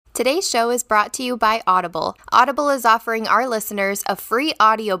Today's show is brought to you by Audible. Audible is offering our listeners a free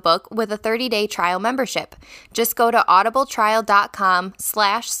audiobook with a 30-day trial membership. Just go to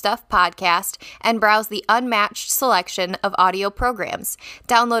audibletrial.com/stuffpodcast and browse the unmatched selection of audio programs.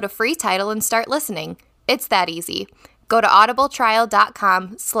 Download a free title and start listening. It's that easy. Go to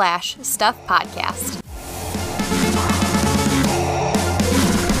audibletrial.com/stuffpodcast.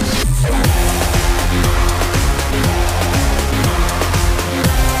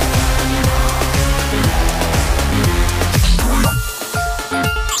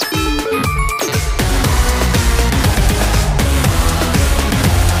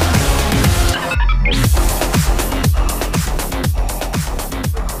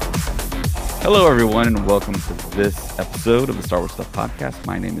 Hello, everyone, and welcome to this episode of the Star Wars Stuff Podcast.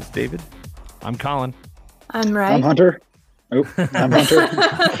 My name is David. I'm Colin. I'm Ray. I'm Hunter. Oh, I'm Hunter.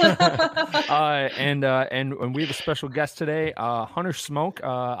 And we have a special guest today, Hunter Smoke.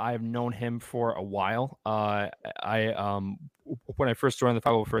 I've known him for a while. When I first joined the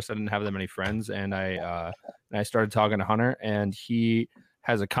 501st, I didn't have that many friends, and I started talking to Hunter, and he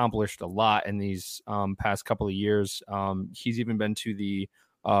has accomplished a lot in these past couple of years. He's even been to the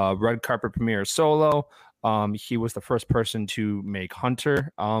red carpet premiere Solo. He was the first person to make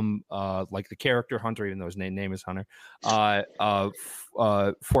Hunter, like the character Hunter, even though his name is Hunter, for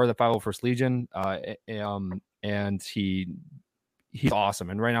the 501st Legion. And he's awesome.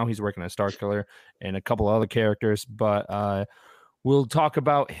 And right now he's working as Starkiller and a couple other characters. But we'll talk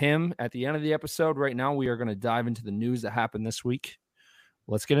about him at the end of the episode. Right now, we are going to dive into the news that happened this week.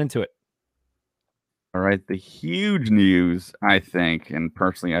 Let's get into it. All right, the huge news, I think, and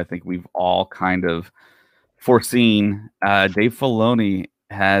personally, I think we've all kind of foreseen. Dave Filoni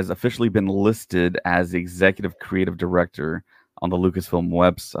has officially been listed as the executive creative director on the Lucasfilm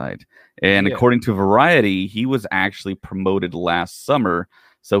website. And according to Variety, he was actually promoted last summer,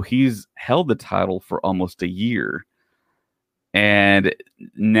 so he's held the title for almost a year. And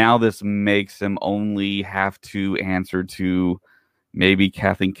now this makes him only have to answer to maybe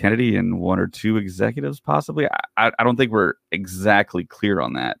Kathleen Kennedy and one or two executives, possibly. I don't think we're exactly clear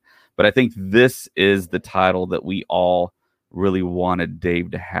on that. But I think this is the title that we all really wanted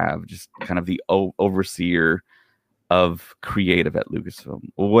Dave to have, just kind of the overseer of creative at Lucasfilm.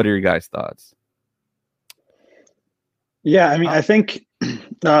 Well, what are your guys' thoughts? Yeah, I mean, I think,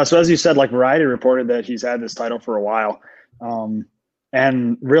 so as you said, like Variety reported that he's had this title for a while.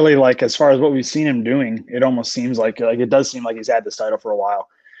 And really, like, as far as what we've seen him doing, it almost seems like it does seem like he's had this title for a while.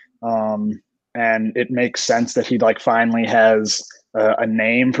 And it makes sense that he like finally has a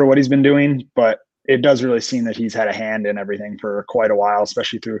name for what he's been doing, but it does really seem that he's had a hand in everything for quite a while,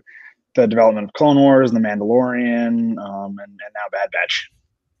 especially through the development of Clone Wars, The Mandalorian, and now Bad Batch.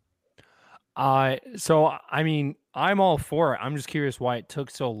 So, I mean, I'm all for it. I'm just curious why it took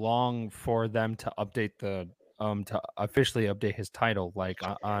so long for them to update to officially update his title, like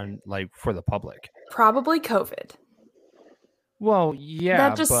on for the public. Probably COVID. Well, yeah,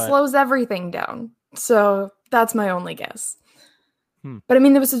 that just slows everything down. So that's my only guess. But I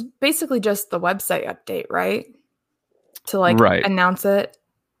mean, this is basically just the website update, right? To announce it.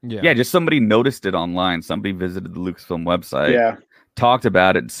 Yeah, just somebody noticed it online. Somebody visited the Lucasfilm website, talked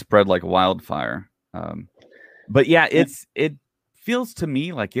about it, spread like wildfire. But yeah, it feels to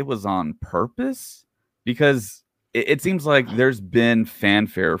me like it was on purpose, because it seems like there's been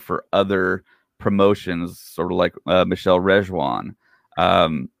fanfare for other promotions, sort of like Michelle Rejwan.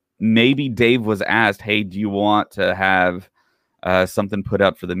 Maybe Dave was asked, hey, do you want to have something put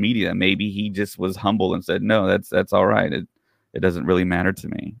out for the media? Maybe he just was humble and said, no, that's all right. It doesn't really matter to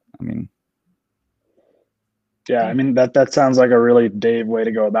me. I mean, yeah, I mean, that sounds like a really Dave way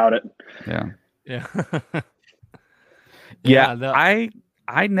to go about it. Yeah. Yeah.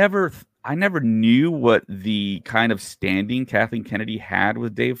 I never knew what the kind of standing Kathleen Kennedy had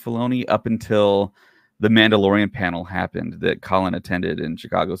with Dave Filoni up until the Mandalorian panel happened that Colin attended in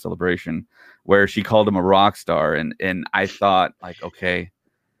Chicago Celebration, where she called him a rock star. And I thought, like, okay,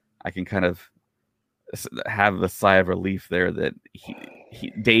 I can kind of have a sigh of relief there that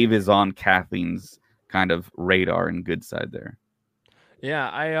Dave is on Kathleen's kind of radar and good side there. Yeah,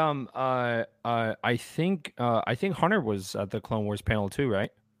 I think Hunter was at the Clone Wars panel too,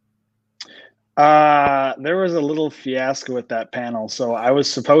 right? There was a little fiasco with that panel. So I was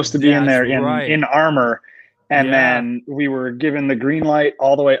supposed to be in there in armor, and then we were given the green light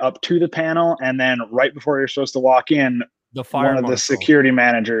all the way up to the panel, and then right before you're supposed to walk in, one of the security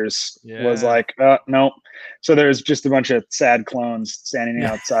managers was like, nope. So there's just a bunch of sad clones standing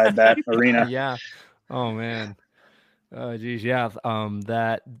outside that arena. Yeah. Oh man. Geez, yeah.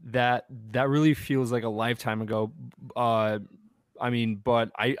 That really feels like a lifetime ago. I mean,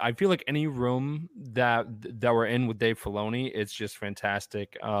 but I feel like any room that we're in with Dave Filoni, it's just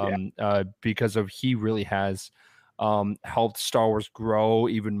fantastic. Because he really has helped Star Wars grow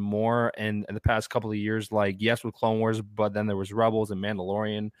even more in the past couple of years. Like, yes, with Clone Wars, but then there was Rebels and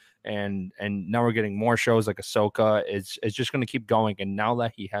Mandalorian, and now we're getting more shows like Ahsoka. It's just going to keep going. And now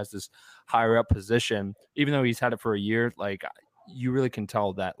that he has this higher up position, even though he's had it for a year, like, you really can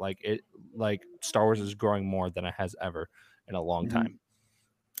tell that like Star Wars is growing more than it has ever in a long time.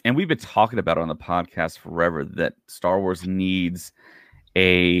 And we've been talking about it on the podcast forever that Star Wars needs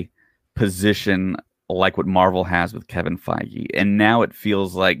a position like what Marvel has with Kevin Feige. And now it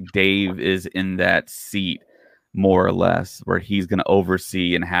feels like Dave is in that seat more or less, where he's going to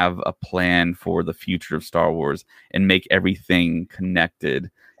oversee and have a plan for the future of Star Wars and make everything connected.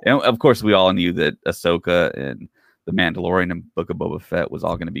 And of course, we all knew that Ahsoka and The Mandalorian and Book of Boba Fett was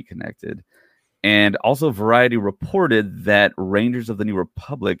all going to be connected. And also Variety reported that Rangers of the New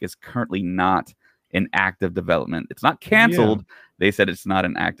Republic is currently not in active development. It's not canceled. Yeah. They said it's not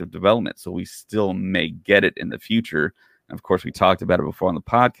in active development, so we still may get it in the future. And of course, we talked about it before on the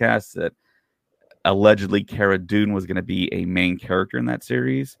podcast that allegedly Cara Dune was going to be a main character in that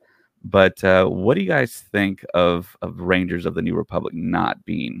series. But what do you guys think of Rangers of the New Republic not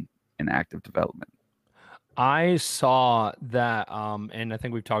being in active development? I saw that, and I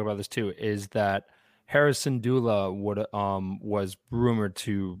think we've talked about this too, is that Harrison Dula was rumored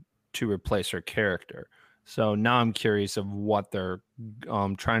to replace her character. So now I'm curious of what they're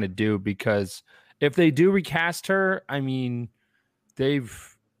trying to do, because if they do recast her, I mean,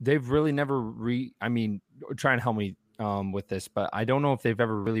 they've really never try and help me with this, but I don't know if they've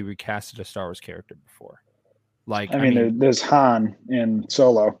ever really recasted a Star Wars character before. Like, I mean there's Han in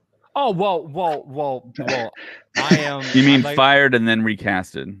Solo. Oh, well. I am. You mean fired and then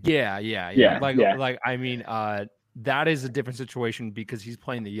recasted? Yeah. I mean, that is a different situation because he's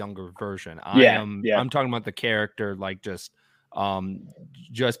playing the younger version. I'm talking about the character, like just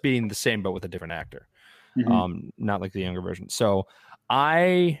being the same but with a different actor, not like the younger version. So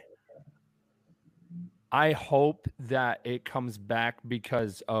I hope that it comes back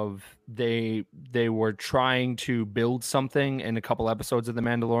because of they were trying to build something in a couple episodes of The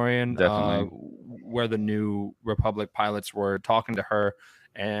Mandalorian, where the New Republic pilots were talking to her,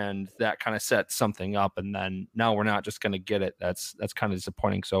 and that kind of set something up. And then now we're not just going to get it. That's kind of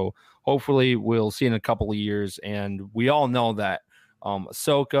disappointing. So hopefully we'll see in a couple of years. And we all know that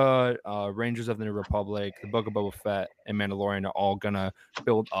Ahsoka, Rangers of the New Republic, the Book of Boba Fett, and Mandalorian are all gonna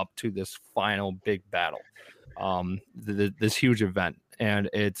build up to this final big battle, this huge event, and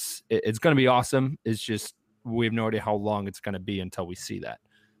it's gonna be awesome. It's just we have no idea how long it's gonna be until we see that.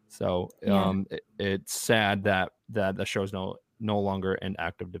 So it's sad that the show's no longer in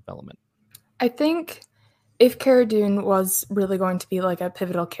active development. I think if Cara Dune was really going to be like a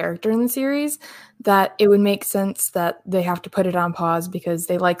pivotal character in the series, that it would make sense that they have to put it on pause because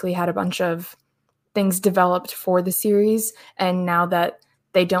they likely had a bunch of things developed for the series. And now that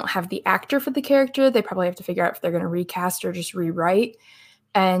they don't have the actor for the character, they probably have to figure out if they're going to recast or just rewrite.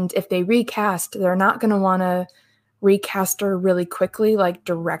 And if they recast, they're not going to want to recast her really quickly, like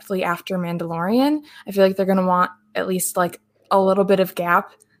directly after Mandalorian. I feel like they're going to want at least like a little bit of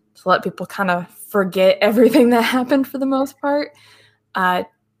gap to let people kind of forget everything that happened for the most part,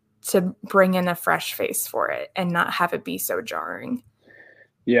 to bring in a fresh face for it and not have it be so jarring.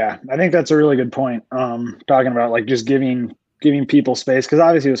 Yeah, I think that's a really good point. Talking about like just giving people space, because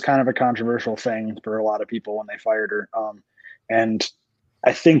obviously it was kind of a controversial thing for a lot of people when they fired her. And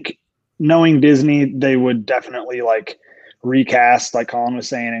I think knowing Disney, they would definitely like recast, like Colin was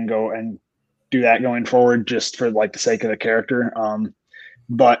saying, and go and do that going forward just for like the sake of the character.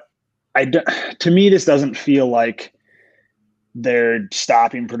 But to me, this doesn't feel like they're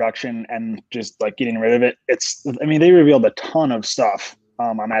stopping production and just like getting rid of it. They revealed a ton of stuff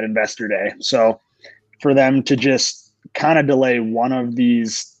on that Investor Day. So for them to just kind of delay one of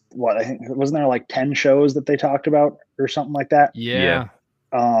these, I think, wasn't there like 10 shows that they talked about or something like that? Yeah.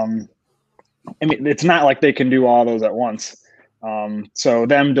 It's not like they can do all those at once. So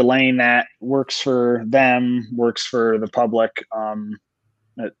them delaying that works for them, works for the public.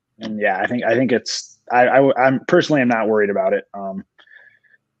 And yeah, I think it's, I'm personally, I'm not worried about it.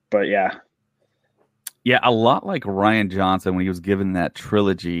 But yeah. Yeah. A lot like Rian Johnson, when he was given that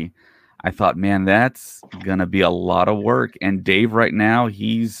trilogy, I thought, man, that's going to be a lot of work. And Dave right now,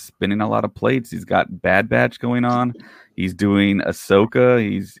 he's spinning a lot of plates. He's got Bad Batch going on. He's doing Ahsoka.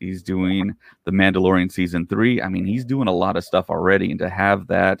 He's doing The Mandalorian season 3. I mean, he's doing a lot of stuff already. And to have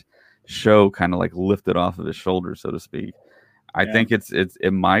that show kind of like lifted off of his shoulders, so to speak, I think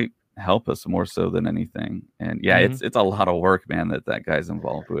it might help us more so than anything. And yeah, it's a lot of work, man, that guy's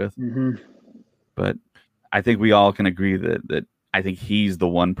involved with. But I think we all can agree that I think he's the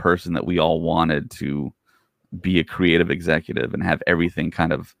one person that we all wanted to be a creative executive and have everything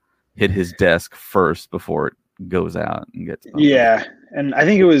kind of hit his desk first before it goes out and gets published. Yeah, and I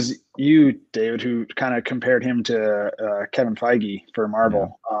think it was you, David, who kind of compared him to Kevin Feige for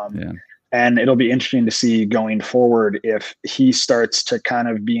Marvel. Yeah. And it'll be interesting to see going forward if he starts to kind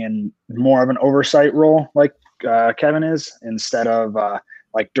of be in more of an oversight role like Kevin is, instead of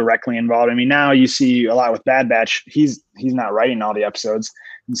like directly involved. I mean, now you see a lot with Bad Batch. He's not writing all the episodes,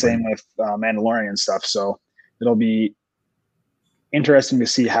 and same with Mandalorian and stuff. So it'll be interesting to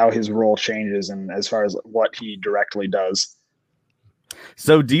see how his role changes and as far as what he directly does.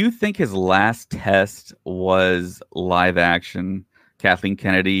 So do you think his last test was live action? Kathleen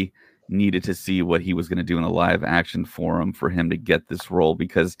Kennedy needed to see what he was going to do in a live action forum for him to get this role,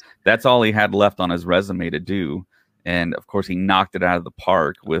 because that's all he had left on his resume to do. And of course he knocked it out of the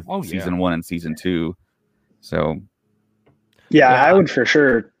park with season 1 and season 2. So yeah, I would for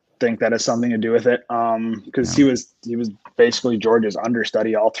sure think that has something to do with it. Because he was basically George's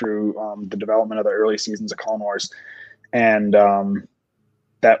understudy all through the development of the early seasons of Clone Wars. And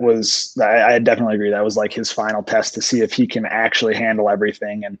that was, I definitely agree. That was like his final test to see if he can actually handle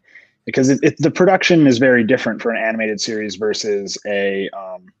everything. And because the production is very different for an animated series versus a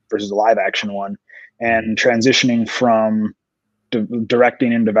live action one, and transitioning from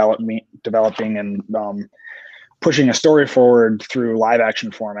directing and developing and pushing a story forward through live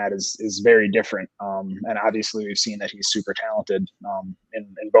action format is very different. And obviously we've seen that he's super talented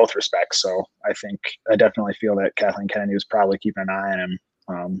in both respects. So I definitely feel that Kathleen Kennedy was probably keeping an eye on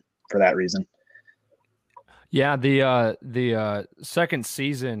him for that reason. Yeah, the second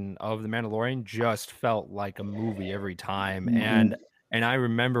season of The Mandalorian just felt like a movie every time. And I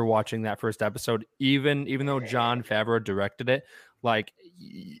remember watching that first episode, even though Jon Favreau directed it, like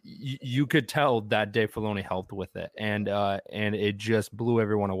you could tell that Dave Filoni helped with it, and it just blew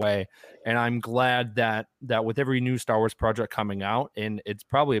everyone away. And I'm glad that with every new Star Wars project coming out, and it's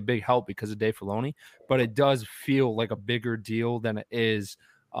probably a big help because of Dave Filoni, but it does feel like a bigger deal than it is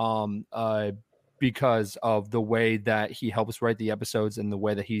because of the way that he helps write the episodes and the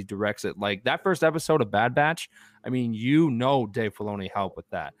way that he directs it. Like that first episode of Bad Batch, I mean, Dave Filoni helped with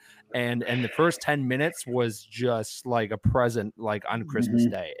that. And the first 10 minutes was just like a present, like on Christmas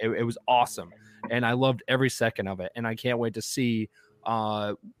Day. It was awesome. And I loved every second of it. And I can't wait to see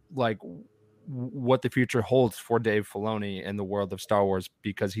like what the future holds for Dave Filoni in the world of Star Wars,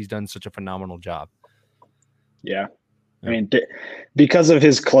 because he's done such a phenomenal job. Yeah. I mean, because of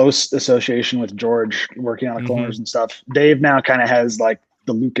his close association with George working on the Clone Wars and stuff, Dave now kind of has like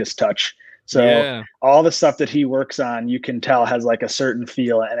the Lucas touch. So all the stuff that he works on, you can tell has like a certain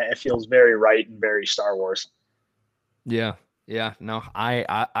feel, and it feels very right and very Star Wars. Yeah. Yeah. No,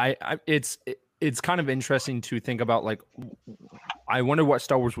 it's kind of interesting to think about. Like, I wonder what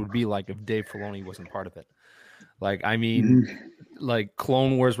Star Wars would be like if Dave Filoni wasn't part of it. Like, I mean, like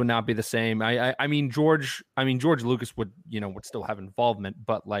Clone Wars would not be the same. I mean, George Lucas would still have involvement,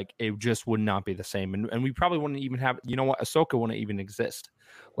 but like it just would not be the same. And we probably wouldn't even have, Ahsoka wouldn't even exist.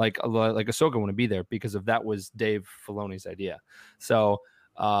 Like Ahsoka wouldn't be there because of that was Dave Filoni's idea. So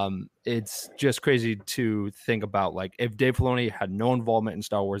it's just crazy to think about, like, if Dave Filoni had no involvement in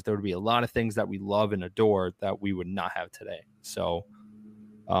Star Wars, there would be a lot of things that we love and adore that we would not have today. So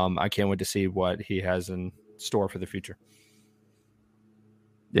I can't wait to see what he has in store for the future.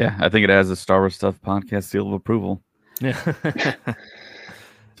 Yeah, I think it has a Star Wars Stuff podcast seal of approval. Yeah.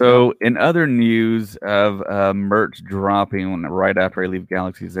 So, in other news of merch dropping right after I leave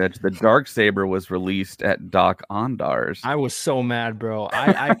Galaxy's Edge, the Darksaber was released at Doc Ondar's. I was so mad, bro.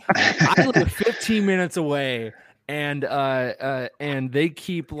 I live 15 minutes away, and they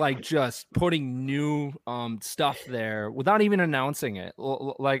keep like just putting new stuff there without even announcing it.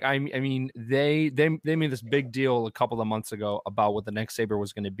 Like I mean, they made this big deal a couple of months ago about what the next saber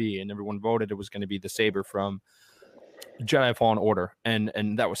was going to be, and everyone voted it was going to be the saber from Jedi Fallen Order, and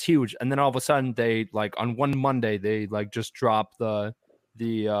that was huge. And then all of a sudden, they like on one Monday they like just dropped the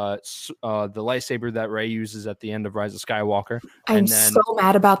lightsaber that Rey uses at the end of Rise of Skywalker. I'm so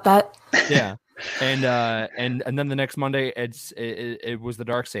mad about that. Yeah. And then the next Monday it was the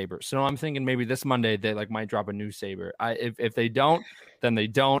Darksaber. So I'm thinking maybe this Monday they like might drop a new saber. If they don't, then they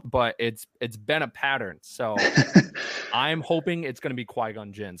don't, but it's been a pattern. So I'm hoping it's going to be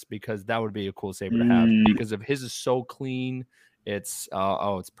Qui-Gon Jinn's, because that would be a cool saber to have, because if his is so clean, it's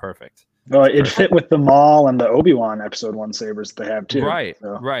perfect. Well, it fit with the Maul and the Obi-Wan episode 1 sabers that they have too. Right,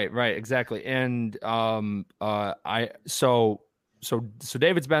 so. right, exactly. And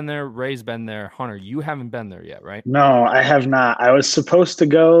David's been there, Ray's been there. Hunter, you haven't been there yet, right? No, I have not. I was supposed to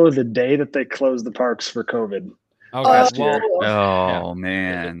go the day that they closed the parks for COVID. Okay. Last Well, year. Oh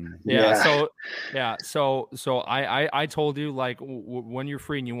man. So I told you, like, when you're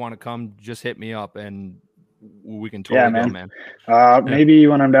free and you want to come, just hit me up and we can totally go, man. Maybe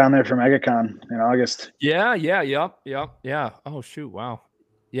when I'm down there for MegaCon in August. Yeah. Oh shoot, wow.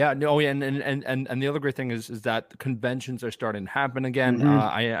 Yeah, no, and the other great thing is that conventions are starting to happen again. Mm-hmm.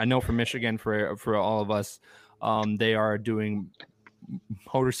 I know from Michigan, for all of us, they are doing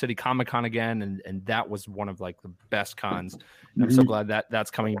Motor City Comic Con again, and that was one of like the best cons. And I'm so glad that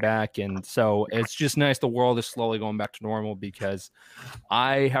that's coming back, and so it's just nice. The world is slowly going back to normal because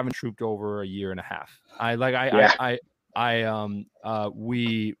I haven't trooped over a year and a half.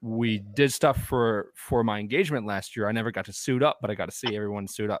 We did stuff for my engagement last year. I never got to suit up, but I got to see everyone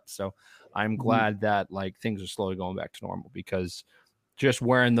suit up. So I'm glad that like things are slowly going back to normal because just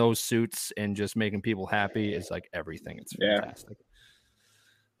wearing those suits and just making people happy is like everything. It's fantastic.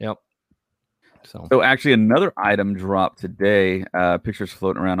 Yep. So actually another item dropped today, pictures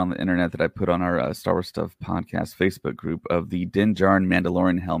floating around on the internet that I put on our Star Wars Stuff podcast Facebook group of the Din Djarin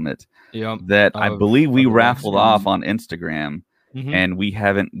Mandalorian helmet that I believe we raffled off on Instagram, and we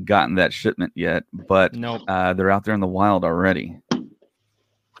haven't gotten that shipment yet, but they're out there in the wild already.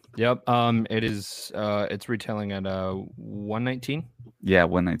 Yep. It is it's retailing at $119. Yeah,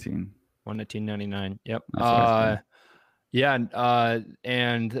 $119.99. Yep. Yeah,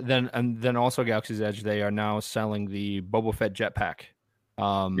 and then also Galaxy's Edge, they are now selling the Boba Fett jetpack.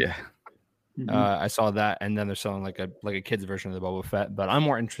 I saw that, and then they're selling like a kid's version of the Boba Fett. But I'm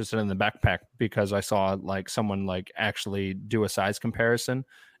more interested in the backpack because I saw like someone like actually do a size comparison,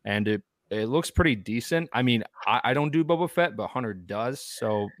 and it looks pretty decent. I mean, I don't do Boba Fett, but Hunter does,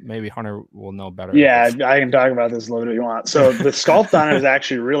 so maybe Hunter will know better. Yeah, I can talk about this a little bit if you want. So the sculpt on it is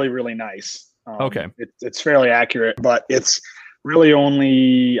actually really, really nice. Okay. It's fairly accurate, but it's really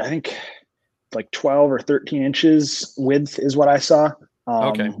only, I think, like 12 or 13 inches width is what I saw,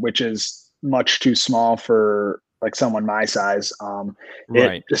 which is much too small for like someone my size.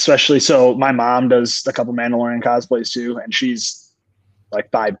 Right. Especially, so my mom does a couple Mandalorian cosplays too, and she's like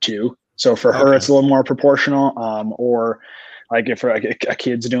 5'2". So for her, it's a little more proportional. Or like if a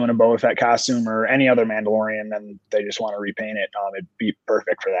kid's doing a Boba Fett costume or any other Mandalorian, then they just want to repaint it, it'd be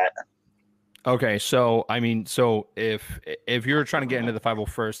perfect for that. Okay, so I mean, so if you're trying to get into the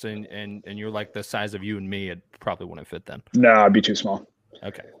 501st and you're like the size of you and me, it probably wouldn't fit then. No, it'd be too small.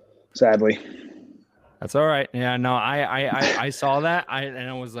 Okay, sadly. That's all right. Yeah, no, I saw that, and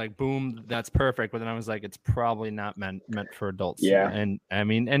I was like, boom, that's perfect. But then I was like, it's probably not meant for adults. Yeah, and I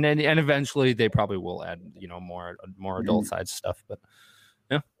mean, and eventually they probably will add more adult size stuff. But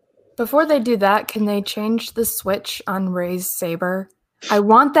yeah, before they do that, can they change the switch on Rey's saber? I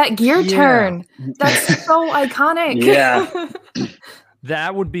want that gear turn. That's so iconic. Yeah.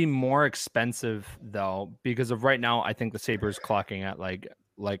 That would be more expensive though, because of right now, I think the saber is clocking at like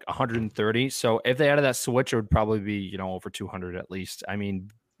 130. So if they added that switch, it would probably be, over 200 at least. I mean,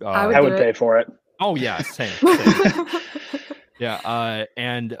 I would pay for it. Oh yeah. Same. Yeah.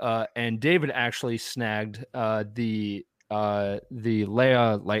 And David actually snagged the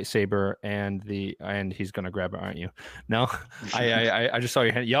Leia lightsaber and he's gonna grab it, aren't you? No, I just saw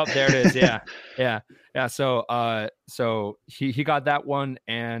your hand. Yup, there it is. Yeah. So he got that one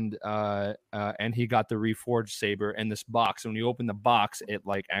and he got the reforged saber in this box. When you open the box, it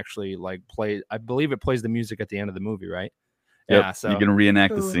actually plays. I believe it plays the music at the end of the movie, right? Yep. Yeah. So you can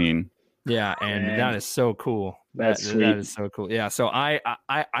reenact the scene. Yeah, and that is so cool. That is so cool. Yeah. So I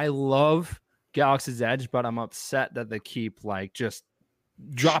love Galaxy's Edge, but I'm upset that they keep just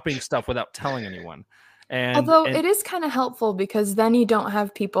dropping stuff without telling anyone. And although it is kind of helpful because then you don't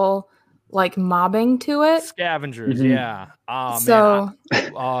have people mobbing to it. Scavengers, yeah. So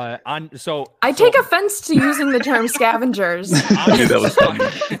I take offense to using the term scavengers. I knew that was funny.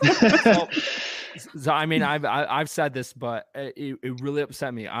 So I mean, I've said this, but it really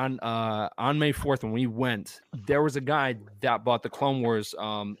upset me. On May 4th when we went, there was a guy that bought the Clone Wars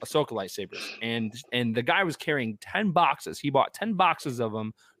Ahsoka lightsabers, and the guy was carrying 10 boxes. He bought 10 boxes of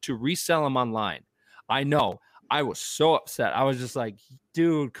them to resell them online. I know. I was so upset. I was just like,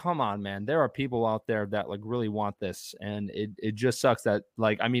 dude, come on, man. There are people out there that really want this. And it just sucks that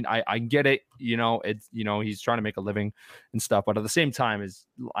I mean, I get it, it's, he's trying to make a living and stuff. But at the same time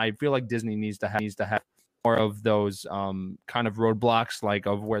I feel like Disney needs to have more of those kind of roadblocks,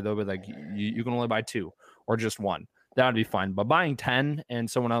 of where they'll be you can only buy 2 or just 1. that would be fine. But buying 10 and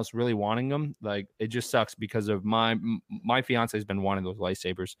someone else really wanting them, like it just sucks because of my fiance has been wanting those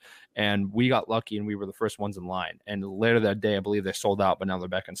lightsabers, and we got lucky and we were the first ones in line. And later that day, I believe they sold out, but now they're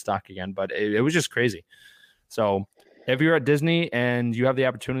back in stock again. But it was just crazy. So if you're at Disney and you have the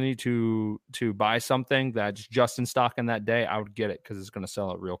opportunity to buy something that's just in stock in that day, I would get it because it's going to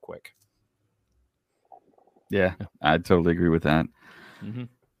sell it real quick. Yeah, I totally agree with that. Mm-hmm.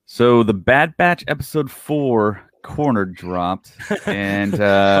 So the Bad Batch episode 4 corner dropped, and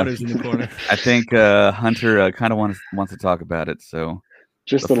Hunter's in the corner. I think Hunter kind of wants to talk about it. So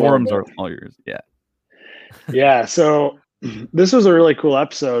Just the forums are all yours. Yeah. Yeah. So this was a really cool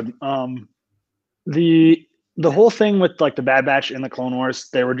episode. The whole thing with like the Bad Batch in the Clone Wars,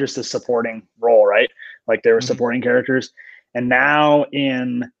 they were just a supporting role, right? Like they were supporting characters. And now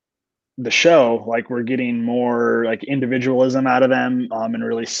in the show, like we're getting more like individualism out of them, and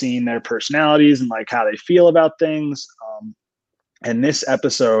really seeing their personalities and like how they feel about things. And this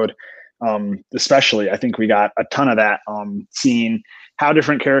episode, especially, I think we got a ton of that, seeing how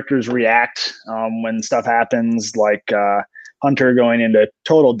different characters react when stuff happens, like Hunter going into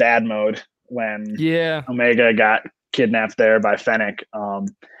total dad mode when Omega got kidnapped there by Fennec.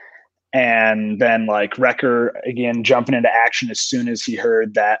 And then like Wrecker again jumping into action as soon as he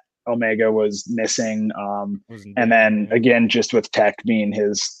heard that Omega was missing. And then again, just with Tech being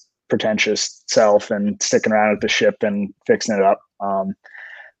his pretentious self and sticking around at the ship and fixing it up.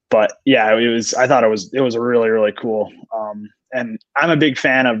 But yeah, I thought it was really, really cool. And I'm a big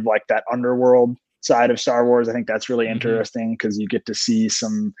fan of like that underworld side of Star Wars. I think that's really interesting because you get to see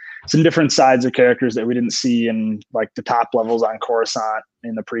some different sides of characters that we didn't see in like the top levels on Coruscant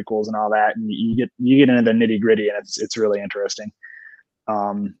in the prequels and all that. And you get into the nitty gritty, and it's really interesting.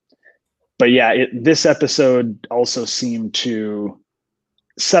 But yeah, this episode also seemed to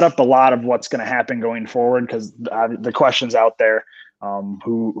set up a lot of what's going to happen going forward, because the question's out there,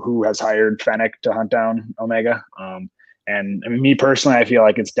 who has hired Fennec to hunt down Omega. And I mean, me personally, I feel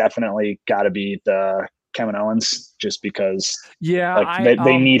like it's definitely got to be the Kevin Owens, just because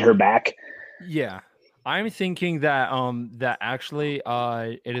they need her back. Yeah, I'm thinking that that actually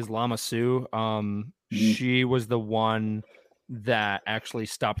it is Lama Su. She was the one that actually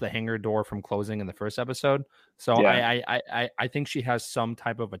stopped the hangar door from closing in the first episode. So yeah. I think she has some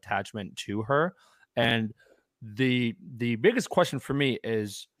type of attachment to her. And the biggest question for me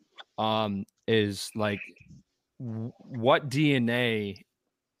is like, what DNA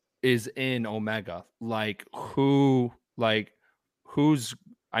is in Omega? Like who's,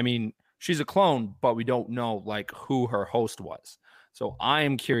 I mean, she's a clone, but we don't know like who her host was. So I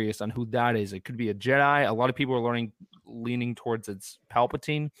am curious on who that is. It could be a Jedi. A lot of people are leaning towards it's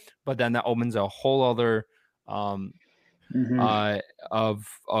Palpatine, but then that opens a whole other of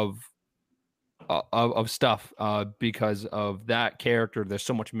stuff because of that character. There's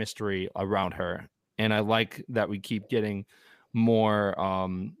so much mystery around her, and I like that we keep getting more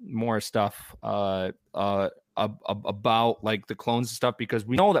stuff about like the clones and stuff, because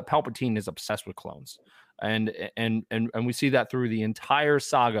we know that Palpatine is obsessed with clones. And we see that through the entire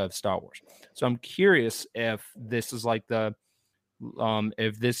saga of Star Wars. So I'm curious if this is like planting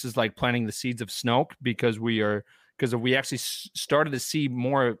the seeds of Snoke, because we actually started to see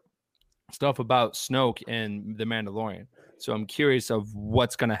more stuff about Snoke in The Mandalorian. So I'm curious of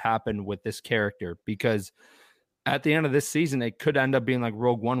what's going to happen with this character, because at the end of this season, it could end up being like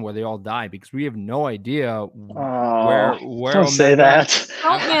Rogue One, where they all die, because we have no idea where don't say that.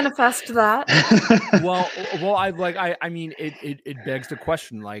 Don't manifest that. Well, I mean, it begs the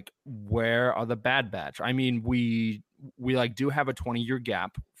question, like, where are the Bad Batch? I mean, we like do have a 20-year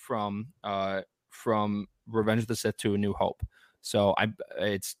gap from Revenge of the Sith to A New Hope, so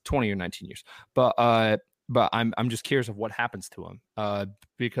it's 20 or 19 years, but I'm just curious of what happens to him,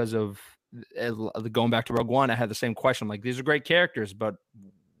 because of going back to Rogue One. I had the same question. I'm like, these are great characters, but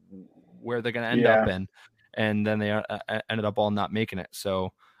where they're going to end up in, and then they ended up all not making it.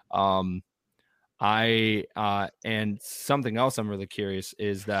 So, and something else I'm really curious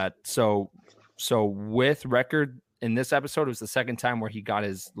is that, so with Wrecker in this episode, it was the second time where he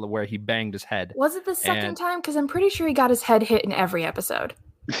banged his head. Was it the second time? Because I'm pretty sure he got his head hit in every episode.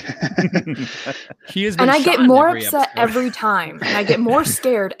 He has been, and I get more upset every time, and I get more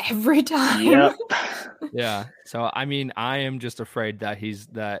scared every time. Yep. Yeah. So I mean, I am just afraid that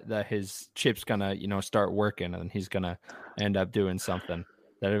that his chip's gonna start working, and he's gonna end up doing something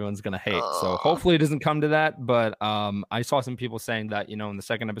that everyone's gonna hate. So hopefully it doesn't come to that. But I saw some people saying that in the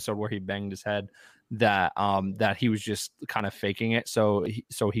second episode where he banged his head, that that he was just kind of faking it so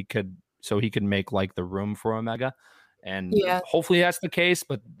he could make like the room for Omega. And hopefully that's the case,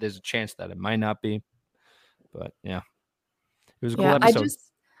 but there's a chance that it might not be. But yeah, it was a cool Yeah, episode.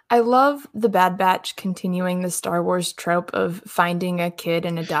 I love the Bad Batch continuing the Star Wars trope of finding a kid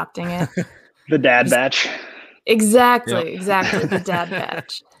and adopting it. The Dad Batch. Exactly, Yep. the Dad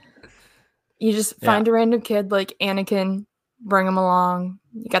Batch. You just Yeah. find a random kid like Anakin, bring him along.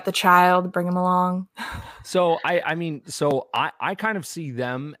 You got the child, bring him along. So I kind of see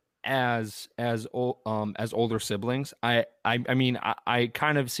them as older siblings. I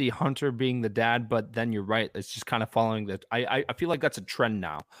kind of see Hunter being the dad, but then you're right. It's just kind of following that. I feel like that's a trend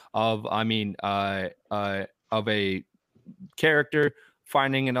now of a character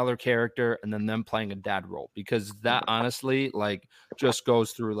finding another character and then them playing a dad role, because that honestly like just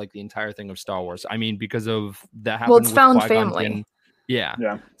goes through like the entire thing of Star Wars. I mean, because of that happened. Well, it's with found Qui-Gon family. Jinn. Yeah.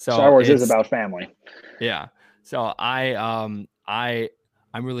 Yeah. So Star Wars is it's- about family. Yeah. So I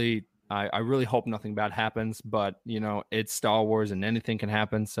really hope nothing bad happens, but you know, it's Star Wars and anything can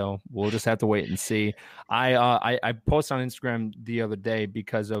happen. So we'll just have to wait and see. I posted on Instagram the other day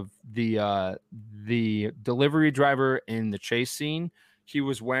because of the delivery driver in the chase scene. He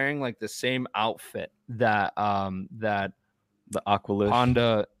was wearing like the same outfit that The Aqualish.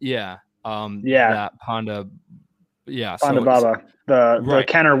 Ponda, Yeah. that Ponda, yeah, Ponda Baba, the Right.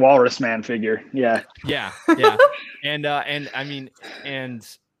 Kenner Walrus Man figure. Yeah. yeah, and I mean, and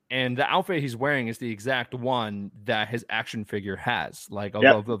the outfit he's wearing is the exact one that his action figure has, like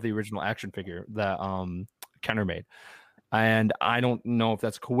Yep. of the original action figure that Kenner made. And I don't know if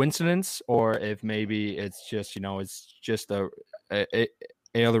that's coincidence or if maybe it's just, you know, it's just a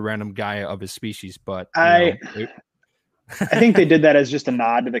other random guy of his species. But you I know, I think they did that as just a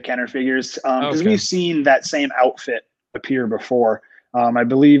nod to the Kenner figures, because Okay. we've seen that same outfit appear before. I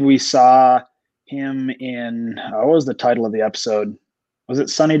believe we saw him in what was the title of the episode? Was it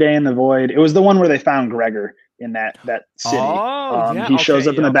Sunny Day in the Void? It was the one where they found Gregor in that city. Oh, yeah, He shows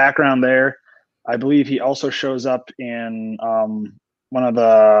okay, up in the yep. background there. I believe he also shows up in one of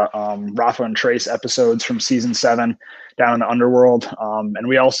the Rafa and Trace episodes from season 7 down in the underworld. And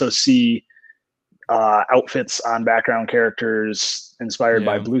we also see outfits on background characters inspired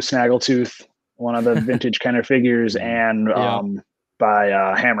by Yeah. Blue Snaggletooth, one of the vintage Kenner figures, and Yeah. by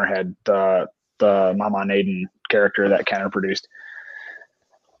Hammerhead, the Mama Naden character that Kenner produced.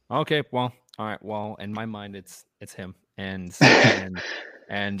 Okay, well, all right. Well, in my mind, it's him, and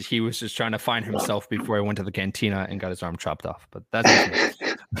he was just trying to find himself before he went to the cantina and got his arm chopped off. But that's just me.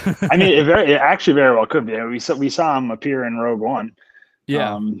 I mean, it actually very well could be. We saw him appear in Rogue One.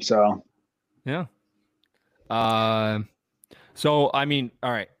 yeah, So yeah. So I mean,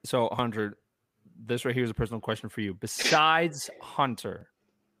 all right. So Hunter, this right here is a personal question for you. Besides Hunter,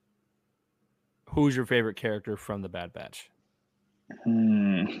 who's your favorite character from the Bad Batch?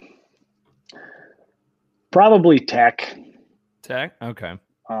 Probably Tech. Tech. Okay.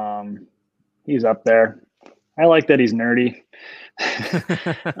 He's up there. I like that he's nerdy.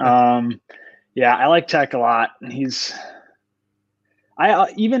 Yeah, I like Tech a lot.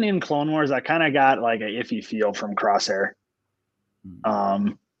 Even in Clone Wars, I kind of got like a iffy feel from Crosshair.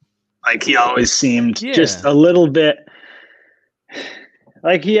 Like he always seemed just a little bit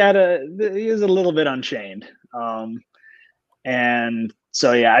like he was a little bit unchained. And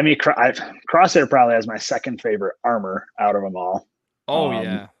so yeah, I mean, Crosshair probably has my second favorite armor out of them all. Oh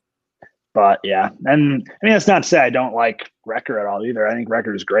yeah. But yeah, and I mean that's not to say I don't like Wrecker at all either. I think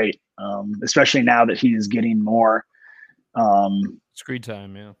Wrecker is great, especially now that he's getting more Screen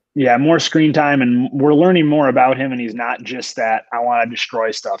time. Yeah. Yeah, more screen time, and we're learning more about him, and he's not just that I want to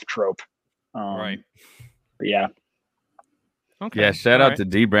destroy stuff trope. Right. But yeah. Okay. Yeah, shout all out right. to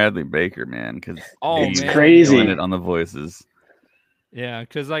D. Bradley Baker, man, because It's crazy. it on the voices. Yeah,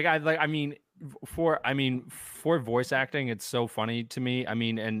 because I mean, for voice acting, it's so funny to me. I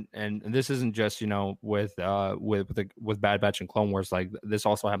mean, and this isn't just, you know, with Bad Batch and Clone Wars. Like this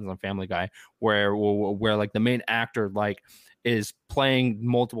also happens on Family Guy, where like the main actor like is playing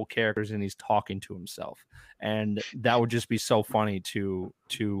multiple characters and he's talking to himself, and that would just be so funny to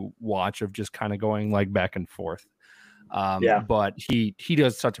watch, of just kind of going like back and forth. But he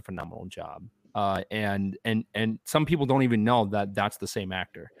does such a phenomenal job. And some people don't even know that that's the same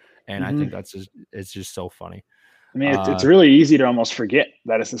actor, and I think it's just so funny. I mean, it's really easy to almost forget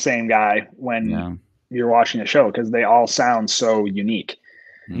that it's the same guy when Yeah. you're watching the show because they all sound so unique.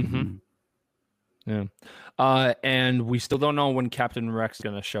 Mm-hmm. Yeah. And we still don't know when Captain Rex is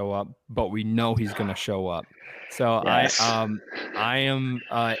going to show up, but we know he's going to show up. So Yes. I am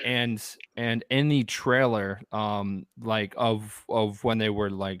and in the trailer like of when they were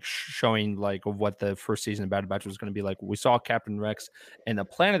like showing like of what the first season of Bad Batch was going to be like, we saw Captain Rex, and the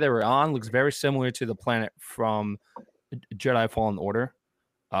planet they were on looks very similar to the planet from Jedi Fallen Order.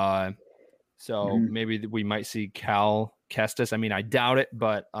 So maybe we might see Cal Kestis. I mean, I doubt it,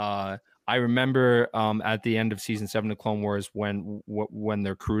 but I remember at the end of season 7 of Clone Wars when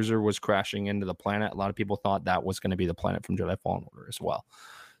their cruiser was crashing into the planet, a lot of people thought that was going to be the planet from Jedi Fallen Order as well.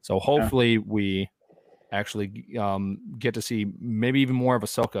 So hopefully we actually get to see maybe even more of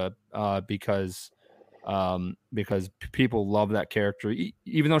Ahsoka because people love that character.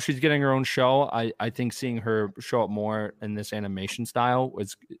 Even though she's getting her own show, I think seeing her show up more in this animation style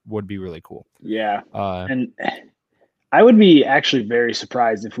would be really cool. Yeah. And I would be actually very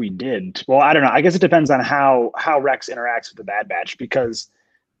surprised if we did. Well, I don't know. I guess it depends on how Rex interacts with the Bad Batch, because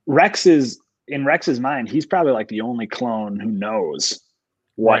in Rex's mind, he's probably like the only clone who knows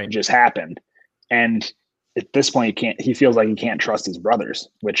what just happened. And at this point, he feels like he can't trust his brothers,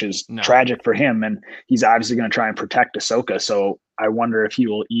 which is tragic for him. And he's obviously going to try and protect Ahsoka. So I wonder if he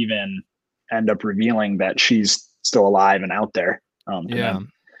will even end up revealing that she's still alive and out there.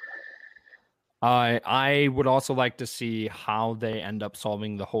 I would also like to see how they end up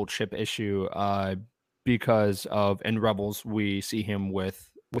solving the whole chip issue, because in Rebels we see him with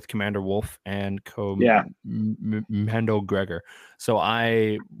Commander Wolf and Mando Gregor. So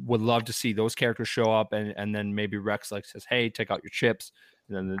I would love to see those characters show up, and then maybe Rex says, "Hey, take out your chips,"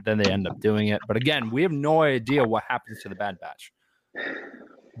 and then they end up doing it. But again, we have no idea what happens to the Bad Batch.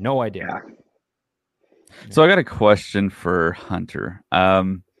 No idea. Yeah. So I got a question for Hunter.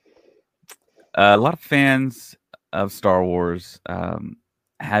 A lot of fans of Star Wars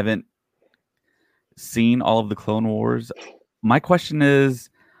haven't seen all of the Clone Wars. My question is,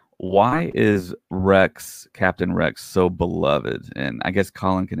 why is Captain Rex, so beloved? And I guess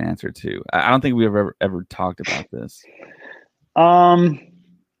Colin can answer too. I don't think we've ever talked about this. I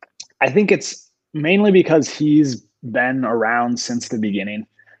think it's mainly because he's been around since the beginning.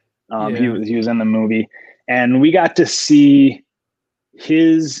 He was in the movie, and we got to see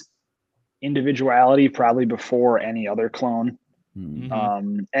his individuality probably before any other clone.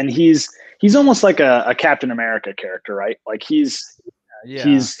 And he's almost like a Captain America character, right? Like he's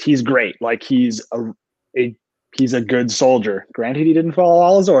great. Like he's a good soldier. Granted, he didn't follow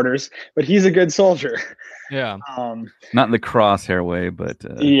all his orders, but he's a good soldier. Yeah. Not in the crosshair way, but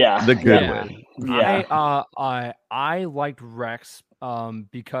the good way. Yeah. I liked Rex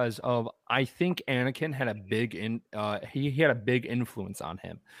because of, I think Anakin had a big he had a big influence on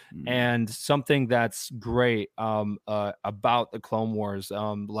him. And something that's great about the Clone Wars,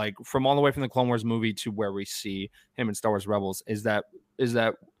 like from all the way from the Clone Wars movie to where we see him in Star Wars Rebels, is that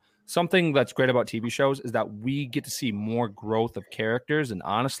something that's great about TV shows is that we get to see more growth of characters. And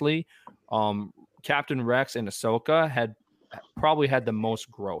honestly, Captain Rex and Ahsoka had probably had the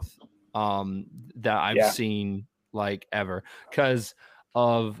most growth that I've seen like ever, because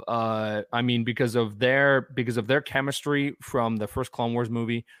of because of their chemistry from the first Clone Wars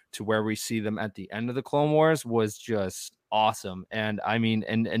movie to where we see them at the end of the Clone Wars was just awesome. And I mean,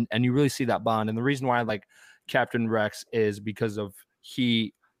 and you really see that bond. And the reason why I like Captain Rex is because of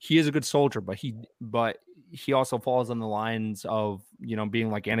he is a good soldier, but he also falls on the lines of,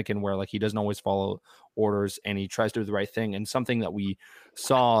 being like Anakin, where like he doesn't always follow orders and he tries to do the right thing. And something that we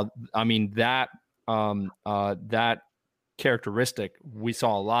saw, that characteristic we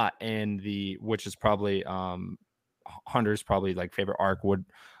saw a lot in which is probably Hunter's probably like favorite arc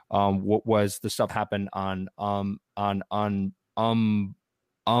what was the stuff happened on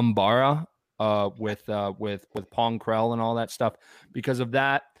Umbara with Pong Krell and all that stuff. Because of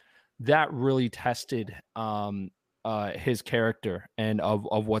that really tested his character and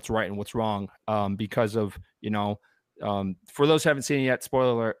of what's right and what's wrong, because of for those who haven't seen it yet,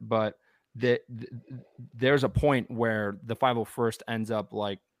 spoiler alert, but there's a point where the 501st ends up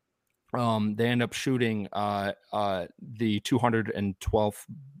like they end up shooting the 212th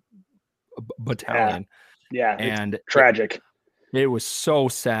battalion. And tragic. It was so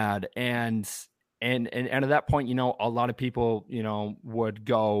sad. And at that point, a lot of people, would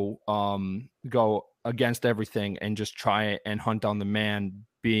go against everything and just try and hunt down the man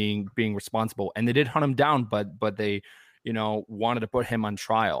being responsible. And they did hunt him down, but they, wanted to put him on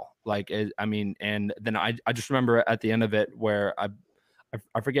trial. And then I just remember at the end of it where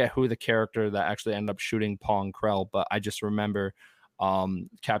I forget who the character that actually ended up shooting Pong Krell, but I just remember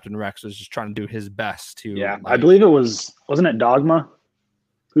Captain Rex was just trying to do his best to. Yeah, I believe wasn't it Dogma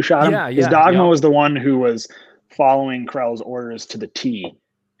who shot him? Because Dogma was the one who was following Krell's orders to the T.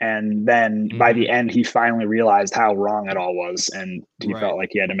 And then by the end, he finally realized how wrong it all was. And he felt like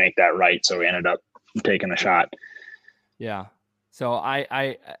he had to make that right. So he ended up taking the shot. Yeah. So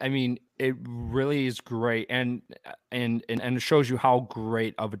I mean, it really is great. And it shows you how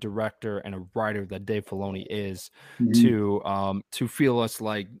great of a director and a writer that Dave Filoni is to feel us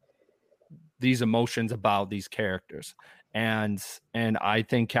like these emotions about these characters. And I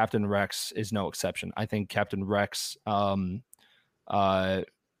think Captain Rex is no exception. I think Captain Rex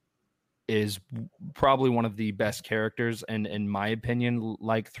is probably one of the best characters, and in my opinion,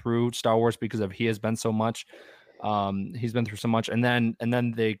 like through Star Wars, because he has been so much. He's been through so much, and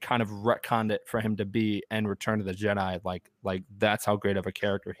then they kind of retconned it for him to be in Return of the Jedi. Like that's how great of a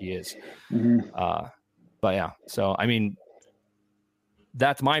character he is. But yeah, so I mean,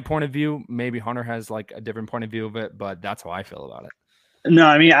 that's my point of view. Maybe Hunter has like a different point of view of it, but that's how I feel about it. No,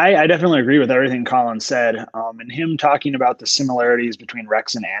 I mean, I definitely agree with everything Colin said. And him talking about the similarities between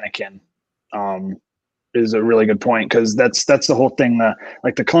Rex and Anakin is a really good point, because that's the whole thing.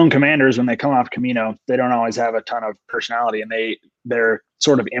 The clone commanders, when they come off Kamino, they don't always have a ton of personality, and they're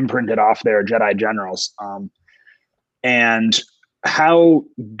sort of imprinted off their Jedi generals. And how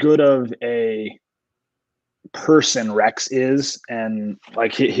good of a person Rex is, and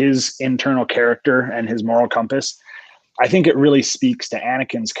like his internal character and his moral compass, I think it really speaks to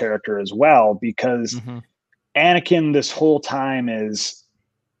Anakin's character as well, because Anakin this whole time is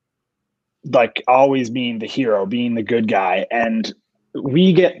like always being the hero, being the good guy, and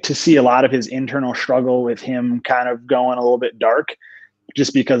we get to see a lot of his internal struggle with him kind of going a little bit dark,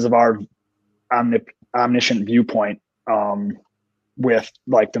 just because of our omniscient viewpoint with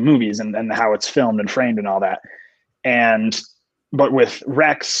like the movies and how it's filmed and framed and all that. But with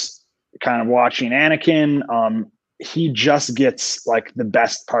Rex kind of watching Anakin, he just gets like the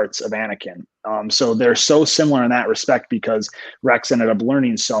best parts of Anakin. So they're so similar in that respect, because Rex ended up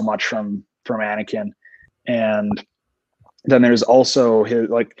learning so much from Anakin. And then there's also his,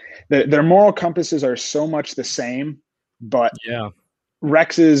 like, their moral compasses are so much the same, but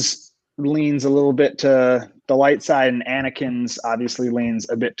Rex's leans a little bit to the light side, and Anakin's obviously leans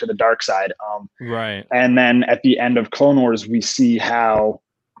a bit to the dark side. Right. And then at the end of Clone Wars, we see how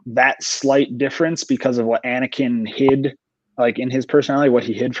that slight difference, because of what Anakin hid, like in his personality, what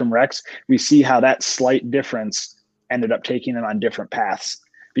he hid from Rex, we see how that slight difference ended up taking them on different paths,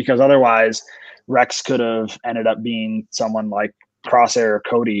 because otherwise Rex could have ended up being someone like Crosshair or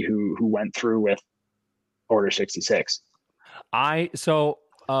Cody, who went through with Order 66. So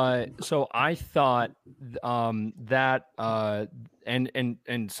I thought that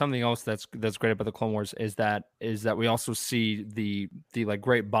and something else that's great about the Clone Wars is that we also see the like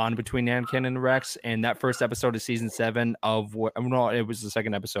great bond between Anakin and Rex. And that first episode of season 7 of it was the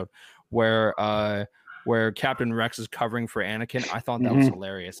second episode where Captain Rex is covering for Anakin. I thought that was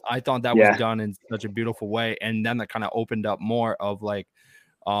hilarious. I thought that was done in such a beautiful way, and then that kind of opened up more of like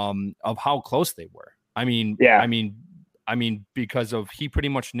of how close they were. I mean, because he pretty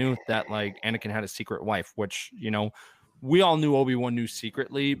much knew that like Anakin had a secret wife, which, you know, we all knew Obi-Wan knew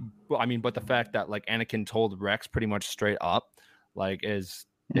secretly. But the fact that like Anakin told Rex pretty much straight up, like, is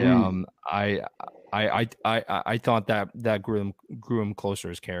I thought that grew him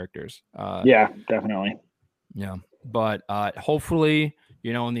closer as characters. Definitely. Yeah, but hopefully,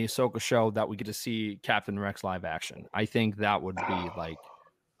 you know, in the Ahsoka show that we get to see Captain Rex live action. I think that would be like,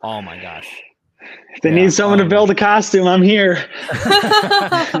 oh my gosh. If they need someone to build a costume, I'm here.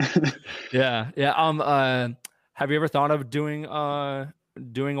 Yeah. Have you ever thought of doing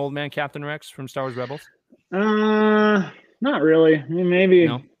Old Man Captain Rex from Star Wars Rebels? Not really. I mean, maybe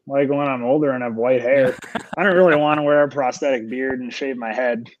like when I'm older and have white hair. I don't really want to wear a prosthetic beard and shave my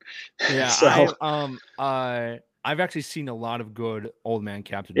head. Yeah. So. I've actually seen a lot of good Old Man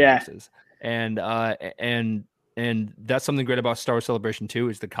Captain Rexes, and that's something great about Star Wars Celebration 2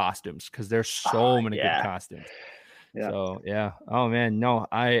 is the costumes, because there's so many good costumes. Yeah. So oh man, no,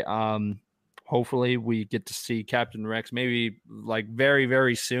 hopefully we get to see Captain Rex maybe like very,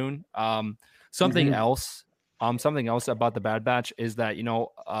 very soon. Something else about the Bad Batch is that, you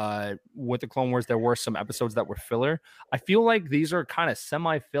know, with the Clone Wars, there were some episodes that were filler. I feel like these are kind of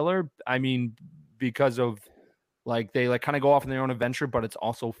semi-filler. I mean, because of like they like kind of go off on their own adventure, but it's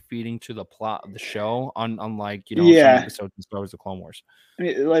also feeding to the plot of the show, unlike, you know, some episodes in Star Wars: The Clone Wars. I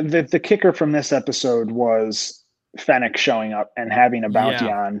mean, like the kicker from this episode was Fennec showing up and having a bounty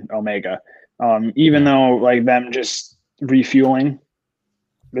on Omega. Even though like them just refueling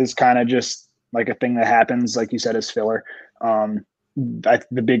is kind of just like a thing that happens, like you said, is filler.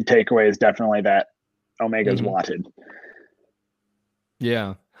 The big takeaway is definitely that Omega's wanted.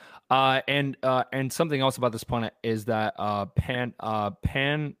 Yeah. And something else about this planet is that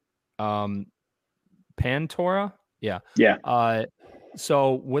Pantora. Yeah.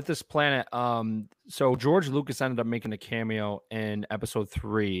 So with this planet, so George Lucas ended up making a cameo in episode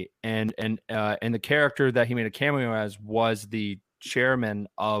 3, and the character that he made a cameo as was the chairman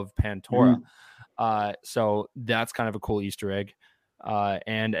of Pantora. So that's kind of a cool Easter egg.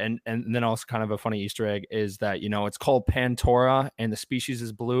 And then also kind of a funny Easter egg is that, you know, it's called Pantora and the species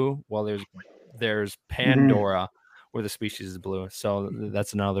is blue. Well, there's Pandora where the species is blue. So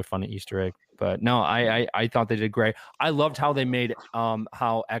that's another funny Easter egg. But no, I thought they did great. I loved how they made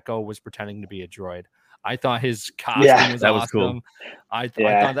how Echo was pretending to be a droid. I thought his costume was that awesome. was cool. I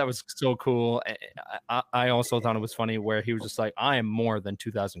thought that was so cool. I also thought it was funny where he was just like, I am more than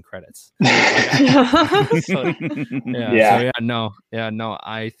 2,000 credits. No,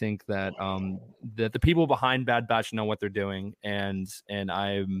 I think that that the people behind Bad Batch know what they're doing, and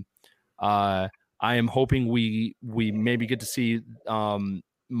I am hoping we maybe get to see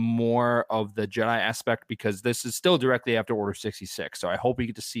more of the Jedi aspect, because this is still directly after Order 66. So I hope we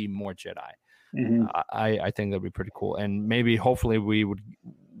get to see more Jedi. I think that'd be pretty cool, and maybe hopefully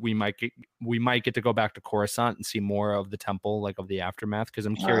we might get to go back to Coruscant and see more of the temple, like of the aftermath, because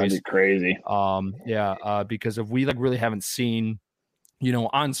I'm curious. That'd be crazy. Because if we like really haven't seen, you know,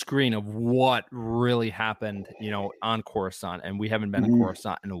 on screen of what really happened, you know, on Coruscant, and we haven't been in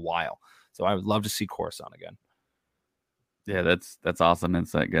Coruscant in a while, so I would love to see Coruscant again. Yeah, that's awesome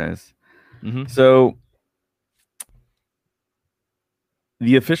insight, guys. So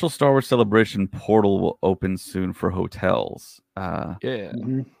the official Star Wars Celebration portal will open soon for hotels.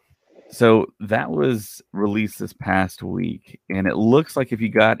 So that was released this past week, and it looks like if you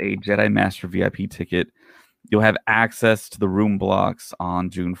got a Jedi Master VIP ticket, you'll have access to the room blocks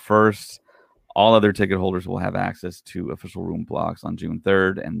on June 1st. All other ticket holders will have access to official room blocks on June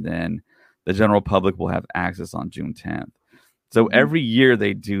 3rd, and then the general public will have access on June 10th. So every year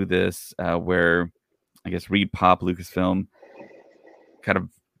they do this, where I guess Reed Pop Lucasfilm kind of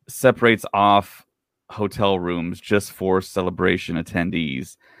separates off hotel rooms just for Celebration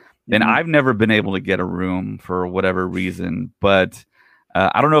attendees. And I've never been able to get a room for whatever reason, but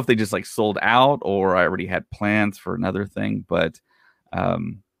I don't know if they just like sold out or I already had plans for another thing. But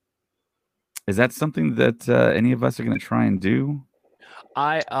is that something that any of us are going to try and do?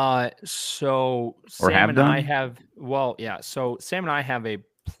 So Sam and I have a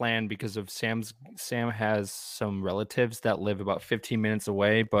plan, because of Sam has some relatives that live about 15 minutes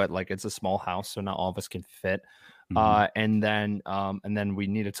away, but like it's a small house, so not all of us can fit. And then we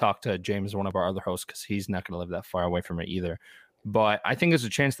need to talk to James, one of our other hosts, because he's not going to live that far away from it either. But I think there's a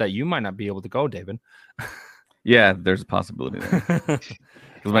chance that you might not be able to go, David. Yeah, there's a possibility there, because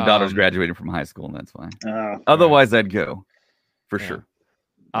my daughter's graduating from high school, and that's why. Otherwise, I'd go for sure.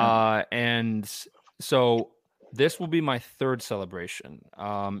 And so this will be my third celebration,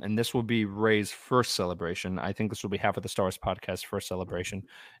 and this will be Ray's first celebration. I think this will be half of the Star Wars podcast first celebration.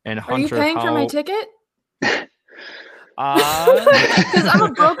 And Are you paying for my ticket? Because I'm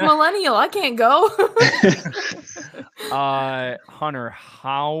a broke millennial, I can't go. Hunter,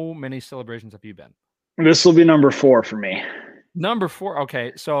 how many celebrations have you been? This will be number 4 for me. Number 4.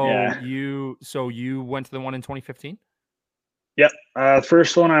 Okay, so you went to the one in 2015? Yep.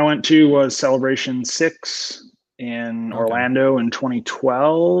 First one I went to was Celebration 6 in Orlando in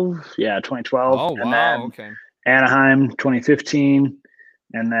 2012. Yeah, 2012. Oh, and wow. Then okay. Anaheim 2015,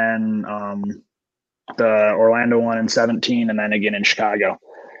 and then the Orlando one in 2017, and then again in Chicago.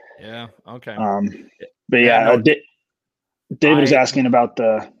 Yeah. Okay. But yeah, David was asking about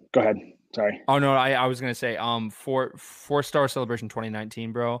the. Go ahead. Sorry. Oh no, I was gonna say for Star Celebration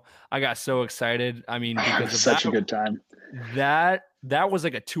 2019, bro. I got so excited. I mean, because it was such a good time. That was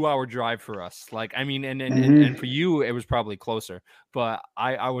like a 2-hour drive for us. Like, I mean, and for you, it was probably closer. But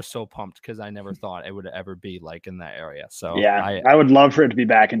I was so pumped because I never thought it would ever be like in that area. So yeah, I would love for it to be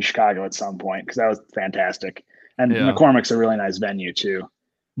back in Chicago at some point, because that was fantastic. And McCormick's a really nice venue too.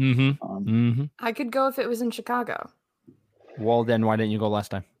 I could go if it was in Chicago. Well, then why didn't you go last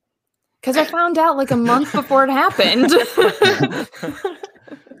time? Because I found out like a month before it happened.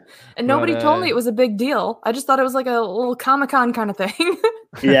 And nobody told me it was a big deal. I just thought it was like a little Comic-Con kind of thing.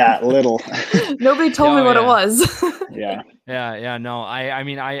 Yeah, little. Nobody told me what it was. Yeah. No, I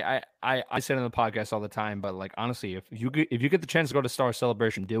mean, I say it on the podcast all the time, but like, honestly, if you get the chance to go to Star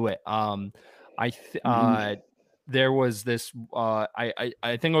Celebration, do it. There was this, I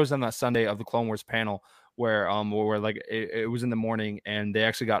think it was on that Sunday of the Clone Wars panel, where like it was in the morning, and they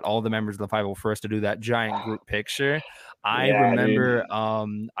actually got all the members of the 501st to do that giant group picture. I remember,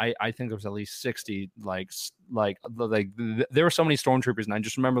 I think there was at least 60, like there were so many stormtroopers, and I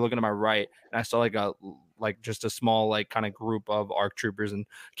just remember looking to my right, and I saw just a small like kind of group of ARC troopers and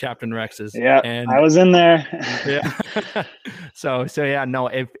Captain Rexes. Yeah, and I was in there. Yeah. So yeah, no,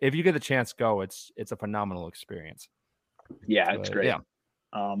 if you get the chance, go. It's a phenomenal experience. Yeah, it's great. Yeah.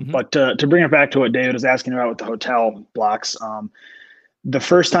 But to bring it back to what David was asking about with the hotel blocks, the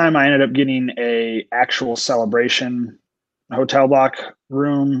first time I ended up getting a actual Celebration hotel block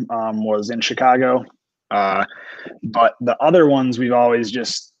room was in Chicago. But the other ones, we've always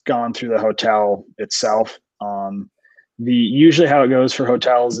just gone through the hotel itself. Usually how it goes for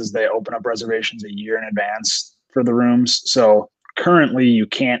hotels is they open up reservations a year in advance for the rooms. So currently you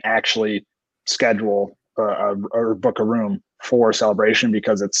can't actually schedule or book a room for Celebration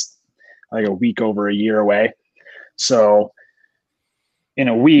because it's like a week over a year away. So in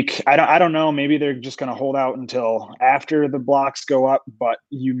a week, I don't know, maybe they're just going to hold out until after the blocks go up, but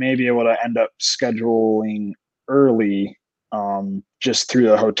you may be able to end up scheduling early just through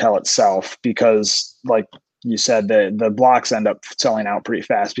the hotel itself, because like you said, the blocks end up selling out pretty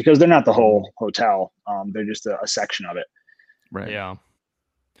fast because they're not the whole hotel. They're just a section of it. Right. Yeah.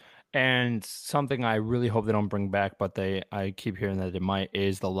 And something I really hope they don't bring back, but I keep hearing that it might,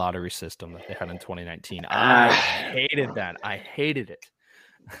 is the lottery system that they had in 2019. I hated that. I hated it.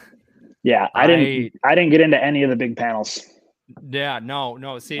 Yeah, I didn't get into any of the big panels. Yeah,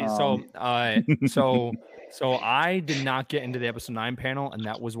 no. See, so I did not get into the episode 9 panel, and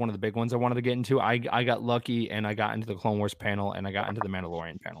that was one of the big ones I wanted to get into. I got lucky and I got into the Clone Wars panel and I got into the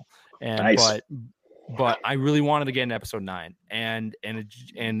Mandalorian panel. And nice. But I really wanted to get into episode 9, and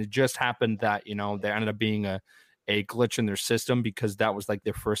it just happened that, you know, there ended up being a glitch in their system because that was like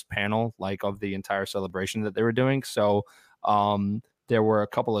their first panel, like, of the entire celebration that they were doing. So there were a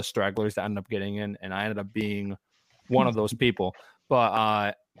couple of stragglers that ended up getting in, and I ended up being one of those people.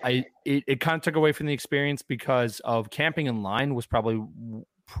 But it kind of took away from the experience because of camping in line was probably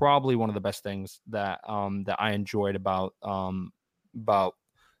one of the best things that I enjoyed about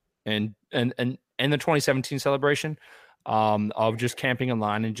and the 2017 celebration, of just camping in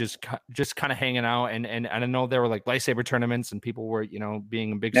line and just kind of hanging out. And I know there were like lightsaber tournaments and people were, you know,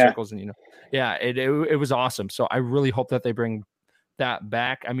 being in big circles, and, you know, it was awesome. So I really hope that they bring that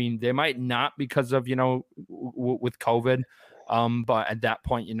back. I mean, they might not because of, you know, with COVID, but at that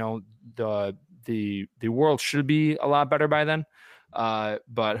point, you know, the world should be a lot better by then.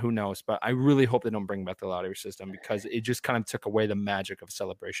 But who knows? But I really hope they don't bring back the lottery system because it just kind of took away the magic of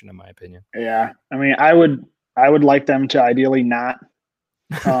Celebration, in my opinion. Yeah, I mean, I would like them to ideally not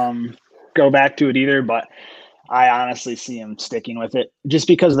go back to it either, but I honestly see them sticking with it just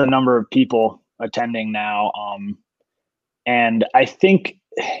because of the number of people attending now. And I think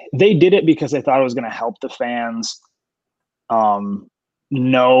they did it because they thought it was going to help the fans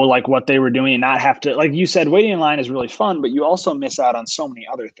know like what they were doing and not have to, like you said, waiting in line is really fun, but you also miss out on so many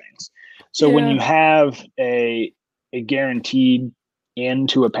other things. So when you have a guaranteed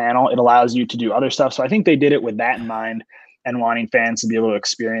into a panel, it allows you to do other stuff. So I think they did it with that in mind and wanting fans to be able to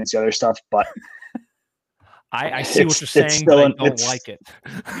experience the other stuff. But I see what you're saying, but I don't like it.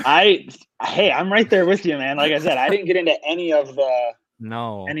 Hey, I'm right there with you, man. Like I said, I didn't get into any of the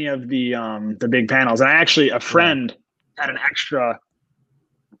big panels. And I actually, a friend had an extra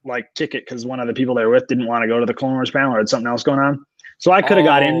like ticket because one of the people they were with didn't want to go to the Clone Wars panel or had something else going on. So I could have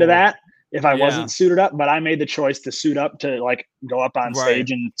got into that if I wasn't suited up, but I made the choice to suit up to like go up on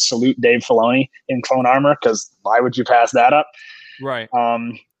stage and salute Dave Filoni in clone armor, because why would you pass that up? Right.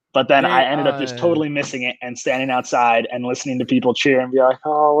 But then I ended up just totally missing it and standing outside and listening to people cheer and be like,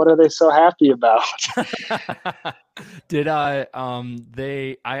 oh, what are they so happy about? Did I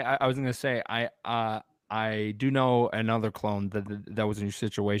was going to say, I do know another clone that was in your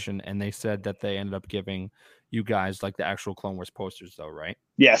situation, and they said that they ended up giving you guys like the actual Clone Wars posters though, right?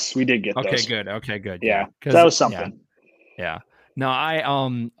 Yes, we did get those. Okay, good. Yeah, that was something. Yeah. No,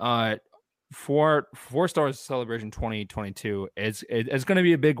 I for Star Wars Celebration 2022 it's going to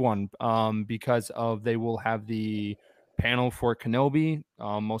be a big one because of they will have the panel for Kenobi.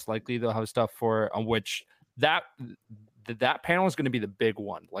 Most likely they'll have stuff for which that panel is going to be the big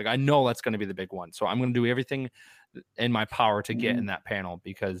one. Like, I know that's going to be the big one. So I'm going to do everything in my power to get in that panel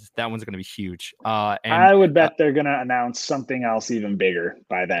because that one's going to be huge. And I would bet they're going to announce something else even bigger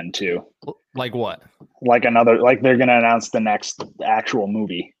by then too. Like what? Like they're going to announce the next actual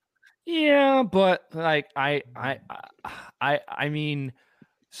movie. Yeah, but like I mean,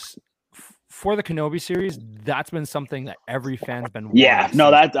 for the Kenobi series, that's been something that every fan's been wanting. Yeah,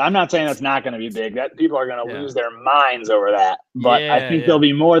 no, I'm not saying that's not going to be big. That people are going to lose their minds over that. But I think there'll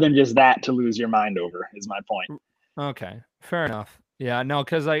be more than just that to lose your mind over, is my point. Okay, fair enough. Yeah, no,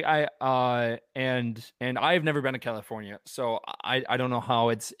 because and I've never been to California, so I don't know how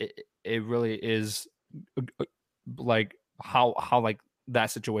it really is like how like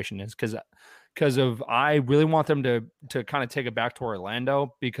that situation is because of I really want them to kind of take it back to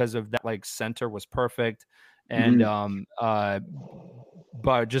Orlando because of that, like, center was perfect and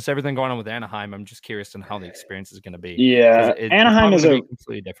but just everything going on with Anaheim, I'm just curious on how the experience is going to be. Yeah, Anaheim is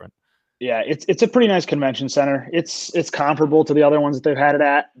completely different. Yeah, it's a pretty nice convention center. It's comparable to the other ones that they've had it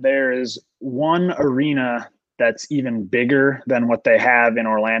at. There is one arena that's even bigger than what they have in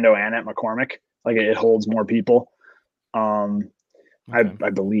Orlando and at McCormick. Like it holds more people. I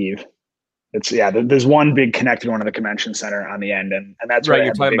believe there's one big connected one to the convention center on the end, and that's right. where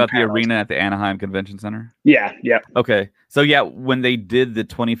You're talking about the arena at the Anaheim Convention Center. Yeah. Okay, so yeah, when they did the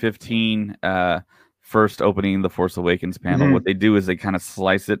 2015 first opening the Force Awakens panel, what they do is they kind of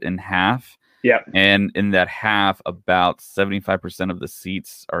slice it in half. Yeah, and in that half, about 75% of the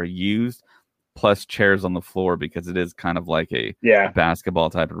seats are used, plus chairs on the floor, because it is kind of like a basketball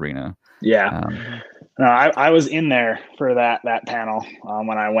type arena. Yeah. No, I was in there for that panel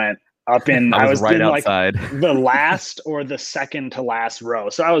when I went up in. I was right in outside, like the last or the second to last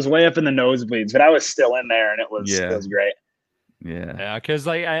row, so I was way up in the nosebleeds, but I was still in there, and it was great. Yeah, because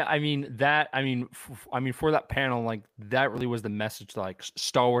like I mean for that panel, like that really was the message. Like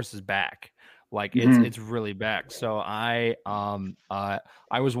Star Wars is back. Like it's really back. So I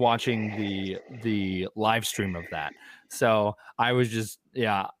was watching the live stream of that. So I was just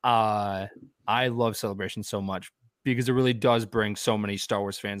I love Celebration so much because it really does bring so many Star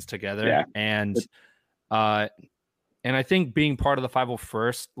Wars fans together. Yeah. And I think being part of the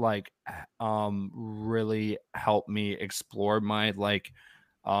 501st really helped me explore my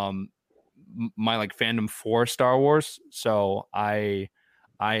fandom for Star Wars. So I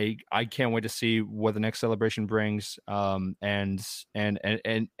can't wait to see what the next celebration brings. And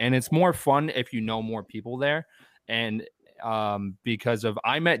it's more fun if you know more people there. And because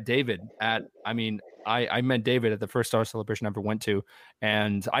I met David I met David at the first Star Wars celebration I ever went to,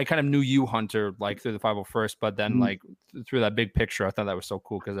 and I kind of knew you, Hunter, like through the 501st, but then like through that big picture, I thought that was so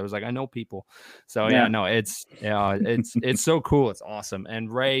cool because I was like, I know people. So it's so cool. It's awesome.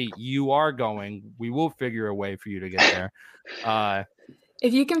 And Ray, you are going. We will figure a way for you to get there.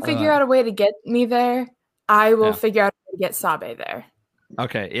 If you can figure out a way to get me there, I will figure out a way to get Sabe there.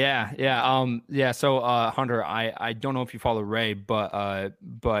 Okay. Yeah. So, Hunter, I don't know if you follow Ray, but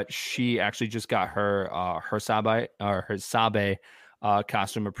she actually just got her Sabe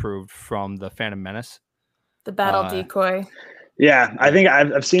costume approved from the Phantom Menace. The battle decoy. Yeah, I think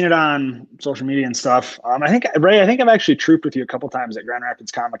I've seen it on social media and stuff. I think Ray, I've actually trooped with you a couple times at Grand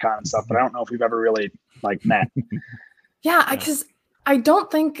Rapids Comic-Con and stuff, but I don't know if we've ever really met. Yeah, because I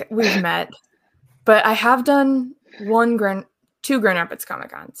don't think we've met, but I have done two Grand Rapids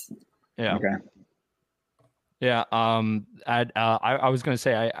Comic-Cons. Yeah. Okay. Yeah. I was gonna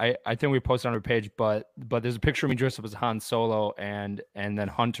say I think we posted on our page, but there's a picture of me dressed up as Han Solo, and then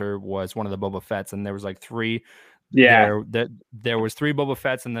Hunter was one of the Boba Fett's, and there was like three. Yeah. There was 3 Boba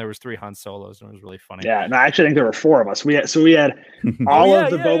Fett's and there was 3 Han Solos, and it was really funny. Yeah. No, I actually think there were 4 of us. We had all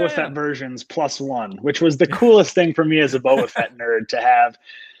of the Boba Fett versions plus 1, which was the coolest thing for me as a Boba Fett nerd to have.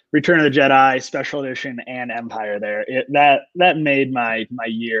 Return of the Jedi, Special Edition, and Empire there. That made my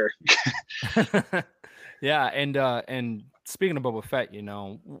year. Yeah, and speaking of Boba Fett,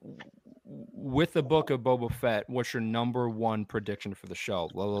 with the book of Boba Fett, what's your number 1 prediction for the show?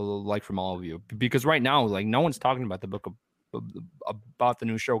 Like from all of you, because right now, like no one's talking about the book about the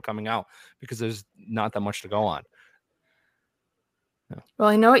new show coming out because there's not that much to go on. Yeah. Well,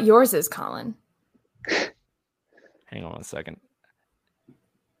 I know what yours is, Colin. Hang on a second.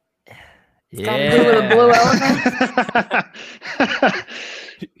 Yeah, with a blue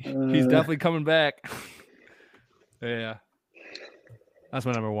elephant. He's definitely coming back. Yeah, that's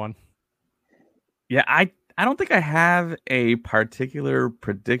my number 1. Yeah, I don't think I have a particular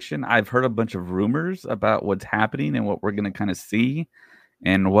prediction. I've heard a bunch of rumors about what's happening and what we're going to kind of see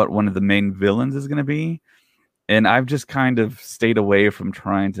and what one of the main villains is going to be. And I've just kind of stayed away from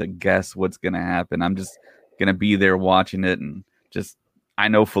trying to guess what's going to happen. I'm just going to be there watching it, and just I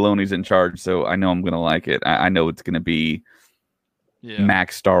know Filoni's in charge, so I know I'm going to like it. I know it's going to be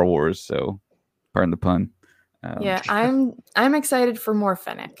Max Star Wars, so pardon the pun. I'm excited for more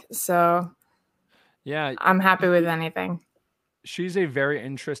Fennec, so yeah, I'm happy with anything. She's a very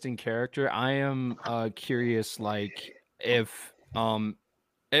interesting character. I am curious, like if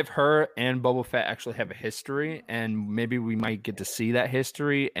her and Boba Fett actually have a history, and maybe we might get to see that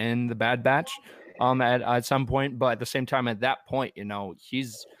history in the Bad Batch at some point. But at the same time, at that point,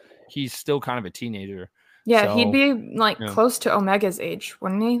 he's still kind of a teenager. Yeah, so, he'd be close to Omega's age,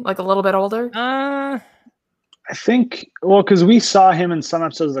 wouldn't he? Like a little bit older. I think because we saw him in some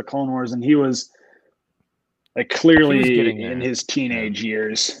episodes of the Clone Wars, and he was like clearly in his teenage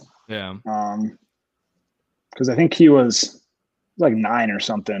years. Yeah. Because I think he was like 9 or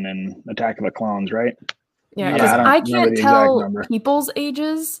something in Attack of the Clones, right? Yeah, because I can't tell people's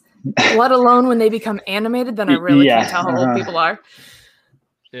ages, let alone when they become animated. Then I really can't tell how old people are.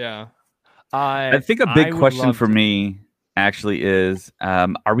 Yeah. I think a big question for me actually is,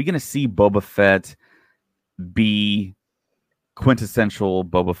 are we going to see Boba Fett be quintessential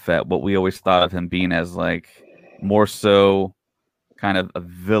Boba Fett? What we always thought of him being as, like, more so kind of a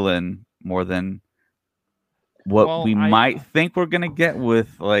villain more than what we might think we're going to get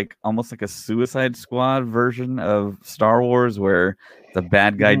with, like, almost like a Suicide Squad version of Star Wars where the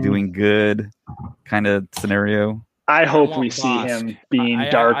bad guy doing good kind of scenario. I hope we see him being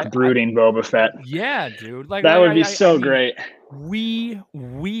dark, brooding Boba Fett. Yeah, dude. Like that would be so great.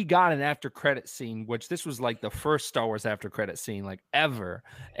 We got an after credit scene, which this was like the first Star Wars after credit scene like ever,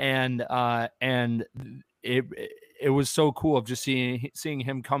 and it was so cool of just seeing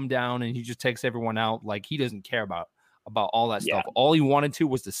him come down and he just takes everyone out. Like, he doesn't care about all that stuff. All he wanted to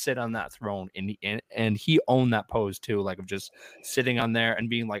was to sit on that throne, and he owned that pose too, like of just sitting on there and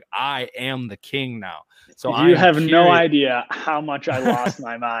being like, I am the king now. So you have no idea how much I lost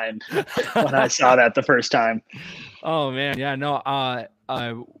my mind when I saw that the first time. Oh man, yeah, no, I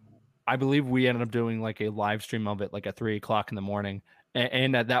believe we ended up doing like a live stream of it like at 3:00 in the morning.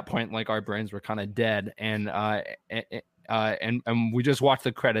 And at that point, like, our brains were kind of dead, and we just watched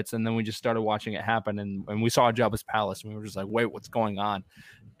the credits, and then we just started watching it happen, and we saw Jabba's palace, and we were just like, wait, what's going on?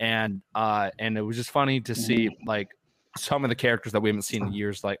 And it was just funny to see like some of the characters that we haven't seen in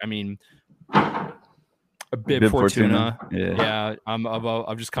years. Like, I mean, Bib Fortuna. Yeah.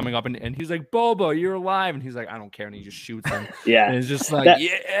 I'm just coming up and he's like, Boba, you're alive. And he's like, I don't care. And he just shoots him. Yeah. And it's just like,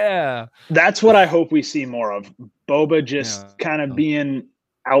 That's what I hope we see more of. Boba just kind of being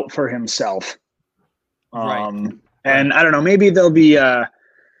out for himself. And I don't know, maybe there'll be I'm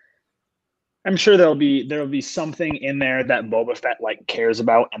sure there'll be something in there that Boba Fett like cares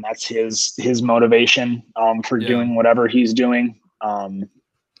about, and that's his motivation for doing whatever he's doing.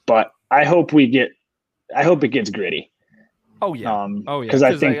 But I hope it gets gritty. Oh yeah. Because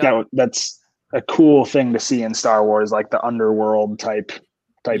I think that's a cool thing to see in Star Wars, like the underworld type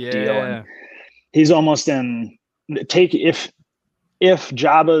deal. And he's almost if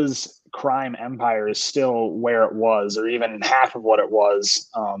Jabba's crime empire is still where it was, or even half of what it was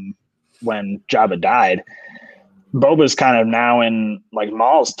when Jabba died, Boba's kind of now in like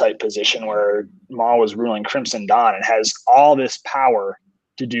Maul's type position, where Maul was ruling Crimson Dawn and has all this power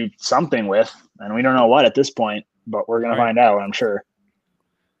to do something with, and we don't know what at this point, but we're gonna find out, I'm sure.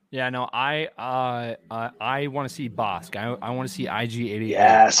 Yeah, no, I want to see Bosk. I want to see IG-88.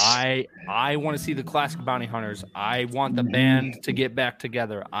 Yes. I want to see the classic bounty hunters. I want the band to get back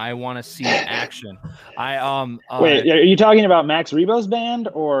together. I want to see action. Wait, are you talking about Max Rebo's band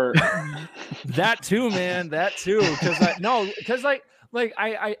or that too, man? That too, because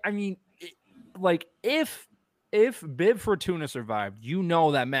I mean, like if Bib Fortuna survived, you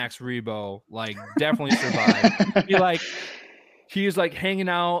know that Max Rebo like definitely survived. He's like hanging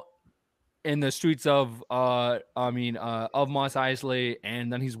out in the streets of Mos Eisley,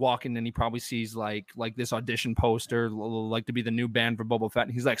 and then he's walking and he probably sees like this audition poster, like to be the new band for Boba Fett,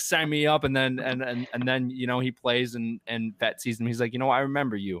 and he's like, sign me up, and then you know, he plays and Fett sees him. He's like, you know, I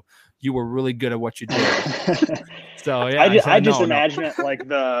remember you were really good at what you did. So yeah, I just imagine it like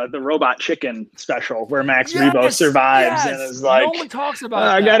the Robot Chicken special where Max Rebo survives and is like, no one talks about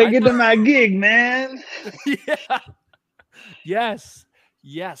I gotta get to my gig, man. Yeah. Yes,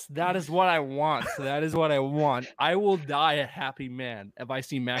 that is what I want. I will die a happy man if I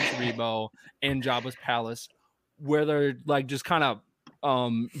see Max Rebo in Jabba's palace, where they're like just kind of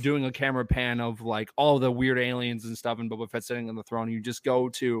doing a camera pan of like all the weird aliens and stuff, and Boba Fett sitting on the throne. You just go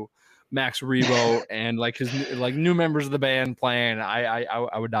to Max Rebo and like his like new members of the band playing.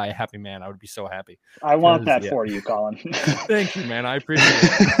 I would die a happy man. I would be so happy. I want that for you, Colin. Thank you, man. I appreciate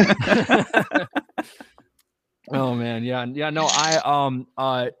it. Oh man, yeah. No,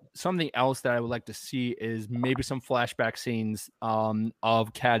 something else that I would like to see is maybe some flashback scenes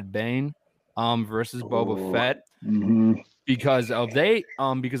of Cad Bane versus Boba Fett, because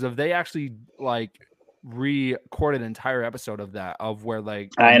if they actually like recorded an entire episode of that, of where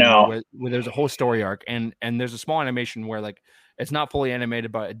like I know where there's a whole story arc, and there's a small animation where like it's not fully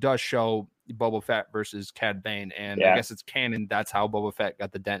animated, but it does show Boba Fett versus Cad Bane, and I guess it's canon. That's how Boba Fett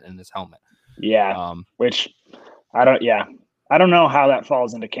got the dent in his helmet. Yeah, which I don't know how that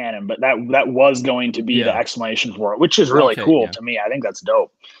falls into canon, but that was going to be the explanation for it, which is really cool to me. I think that's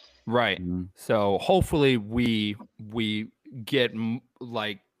dope. Right. So hopefully we get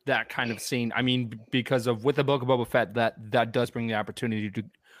like that kind of scene. I mean, because of with the Book of Boba Fett, that does bring the opportunity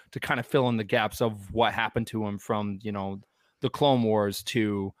to kind of fill in the gaps of what happened to him from, you know, the Clone Wars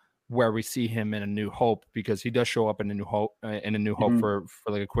to where we see him in A New Hope, because he does show up in A New Hope for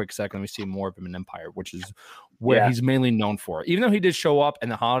like a quick second. We see more of him in Empire, which is where he's mainly known for. Even though he did show up in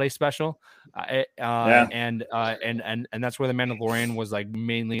the holiday special, and that's where the Mandalorian was like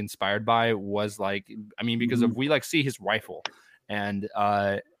mainly inspired by, was like, I mean, because of we like see his rifle, and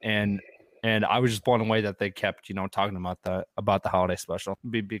I was just blown away that they kept, you know, talking about the holiday special,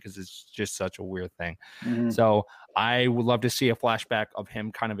 because it's just such a weird thing. So I would love to see a flashback of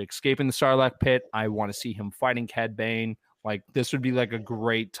him kind of escaping the Sarlacc pit. I want to see him fighting Cad Bane. Like, this would be like a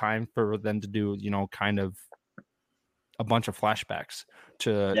great time for them to do, you know, kind of a bunch of flashbacks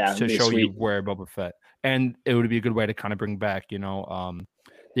to show you where Boba Fett, and it would be a good way to kind of bring back, you know,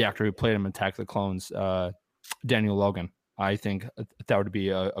 the actor who played him in Attack of the Clones, Daniel Logan. I think that would be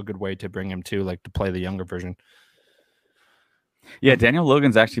a good way to bring him to, like, to play the younger version. Yeah, Daniel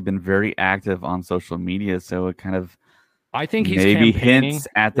Logan's actually been very active on social media, so it kind of, I think he's maybe hints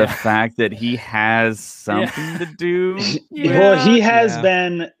at the fact that he has something to do. Well, he has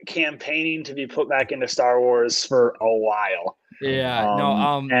been campaigning to be put back into Star Wars for a while.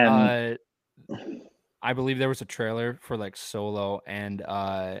 I believe there was a trailer for like Solo, and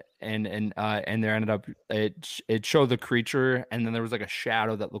there ended up it showed the creature, and then there was like a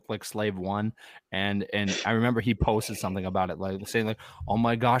shadow that looked like Slave One, and I remember he posted something about it, like saying like, "Oh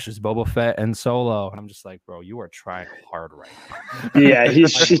my gosh, it's Boba Fett and Solo," and I'm just like, bro, you are trying hard right now. Yeah, he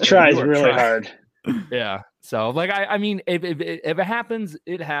tries really hard. Yeah, so like I mean, if it happens,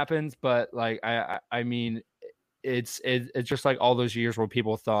 it happens, but like I mean, it's just like all those years where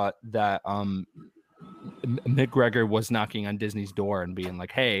people thought that McGregor was knocking on Disney's door and being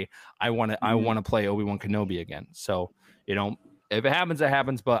like, "Hey, I want to play Obi-Wan Kenobi again." So, you know, if it happens, it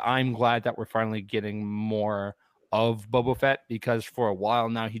happens. But I'm glad that we're finally getting more of Boba Fett, because for a while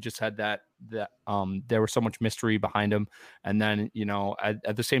now he just had that there was so much mystery behind him, and then, you know,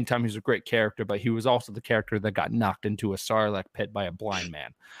 at the same time, he's a great character, but he was also the character that got knocked into a Sarlacc pit by a blind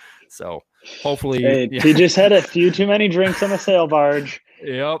man. So hopefully, he just had a few too many drinks on a sail barge.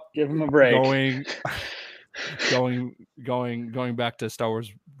 Yep. Give him a break. Going back to Star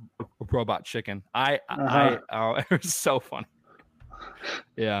Wars Robot Chicken. It was so funny.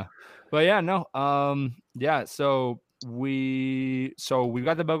 Yeah. But yeah, no. So we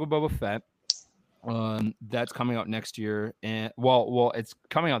got the Boba Fett. That's coming out next year, and well, it's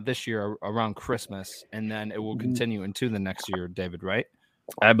coming out this year around Christmas, and then it will continue into the next year, David, right?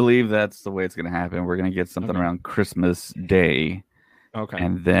 I believe that's the way it's going to happen. We're going to get something around Christmas Day. Okay.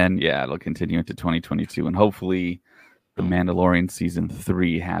 And then, it'll continue into 2022. And hopefully the Mandalorian season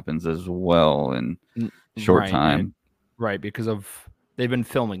 3 happens as well in short time. Right. Because they've been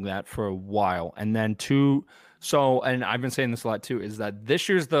filming that for a while. And then and I've been saying this a lot too, is that this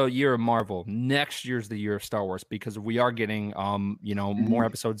year's the year of Marvel. Next year's the year of Star Wars, because we are getting, more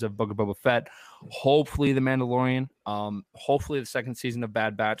episodes of Book of Boba Fett. Hopefully the Mandalorian, hopefully the second season of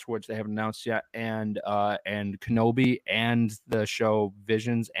Bad Batch, which they haven't announced yet, and Kenobi, and the show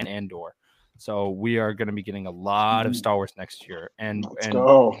Visions and Andor. So we are going to be getting a lot of Star Wars next year, and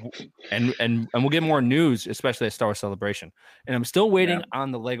we'll get more news, especially at Star Wars Celebration. And I'm still waiting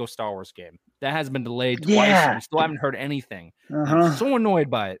on the Lego Star Wars game. That has been delayed twice. And we still haven't heard anything. I'm so annoyed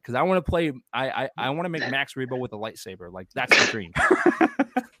by it, because I want to play. I want to make Max Rebo with a lightsaber. Like, that's the dream.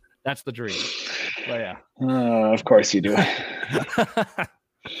 That's the dream. But yeah. Of course you do. But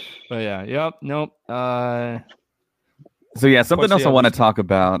yeah. Yep. Nope. So yeah, something else I want to talk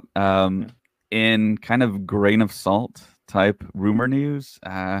about. In kind of grain of salt type rumor news.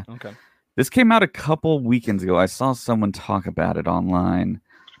 Okay. This came out a couple weekends ago. I saw someone talk about it online,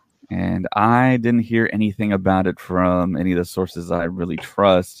 and I didn't hear anything about it from any of the sources I really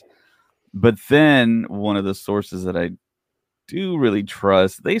trust. But then one of the sources that I do really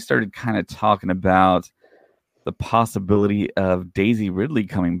trust, they started kind of talking about the possibility of Daisy Ridley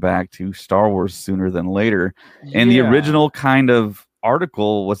coming back to Star Wars sooner than later. And the original kind of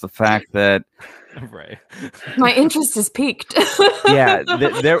article was the fact that my interest is piqued.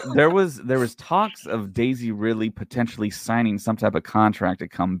 there was talks of Daisy Ridley potentially signing some type of contract to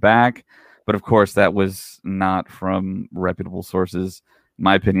come back, but of course that was not from reputable sources, in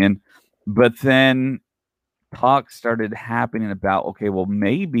my opinion. But then talk started happening about, okay, well,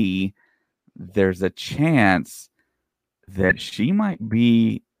 maybe there's a chance that she might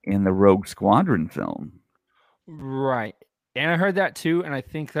be in the Rogue Squadron film. Right. And I heard that too, and I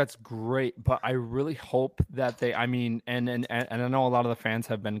think that's great. But I really hope that and I know a lot of the fans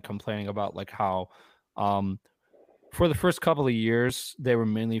have been complaining about like how for the first couple of years, they were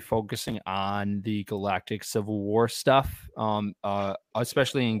mainly focusing on the Galactic Civil War stuff,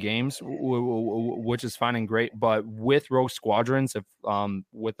 especially in games, which is fine and great. But with Rogue Squadrons,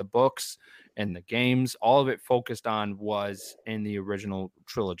 with the books and the games, all of it focused on was in the original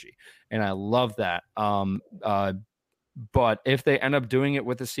trilogy, and I love that. But if they end up doing it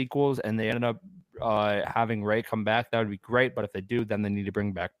with the sequels and they end up having Rey come back, that would be great. But if they do, then they need to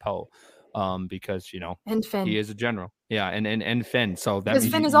bring back Poe. Because and Finn, he is a general, and Finn. So that because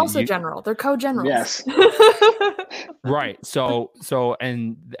Finn is also general. They're co-generals. Yes. Right. So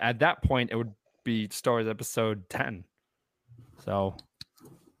and at that point it would be Star Wars Episode 10. So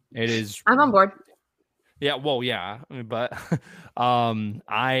it is. I'm on board. Yeah. Well, yeah, but I'm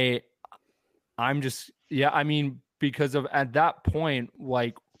just I mean, because of at that point,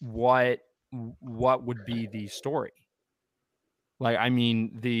 like what would be the story? Like, I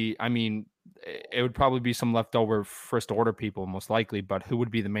mean, it would probably be some leftover First Order people, most likely, but who would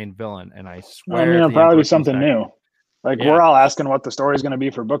be the main villain? And I swear, I mean, it'll probably be something new. Like, we're all asking what the story is going to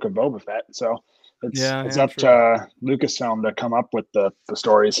be for Book of Boba Fett. So it's up to Lucasfilm to come up with the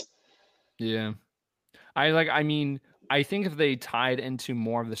stories. Yeah. I think if they tied into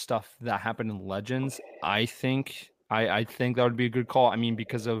more of the stuff that happened in Legends, I think that would be a good call. I mean,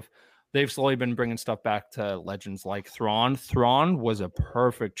 because of they've slowly been bringing stuff back to Legends like Thrawn. Thrawn was a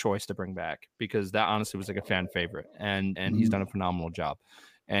perfect choice to bring back because that honestly was like a fan favorite, and he's done a phenomenal job.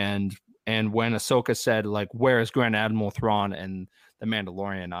 And when Ahsoka said like, "Where is Grand Admiral Thrawn?" and the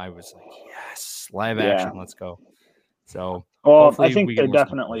Mandalorian, I was like, "Yes, live action, let's go." So, well, I think they're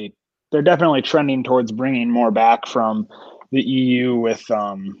definitely trending towards bringing more back from the EU with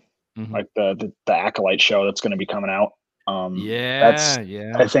like the Acolyte show that's going to be coming out. That's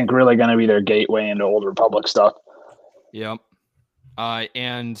I think really going to be their gateway into Old Republic stuff. Yep.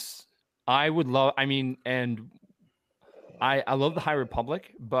 And I would love. I mean, and I love the High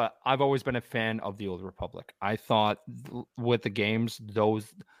Republic, but I've always been a fan of the Old Republic. I thought with the games,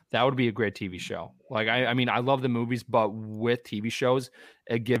 that would be a great TV show. Like I mean, I love the movies, but with TV shows,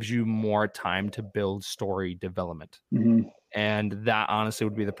 it gives you more time to build story development. Mm-hmm. And that honestly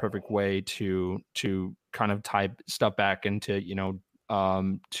would be the perfect way to kind of tie stuff back into,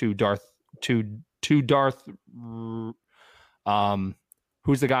 to Darth,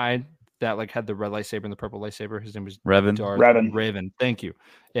 who's the guy that like had the red lightsaber and the purple lightsaber? His name was Revan. Thank you.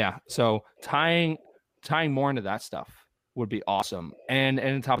 Yeah. So tying more into that stuff would be awesome. And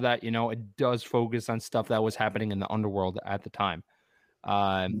on top of that, it does focus on stuff that was happening in the underworld at the time.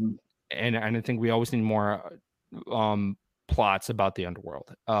 And I think we always need more, plots about the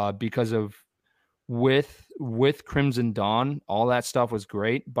underworld because of with Crimson Dawn, all that stuff was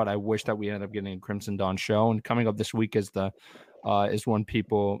great, but I wish that we ended up getting a Crimson Dawn show. And coming up this week is when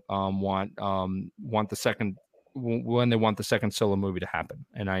people want the second Solo movie to happen,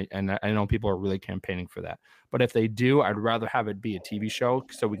 and I know people are really campaigning for that. But if they do, I'd rather have it be a TV show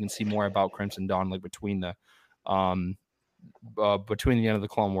so we can see more about Crimson Dawn, like between the end of the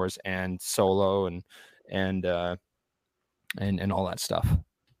Clone Wars and Solo and all that stuff.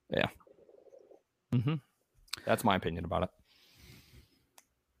 Yeah. That's my opinion about it.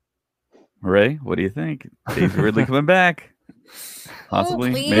 Ray, what do you think? Daisy Ridley coming back?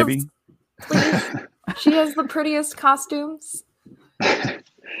 Possibly, please. Maybe. Please. She has the prettiest costumes.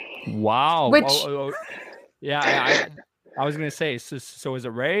 Wow. Which... yeah, I was gonna say. So is it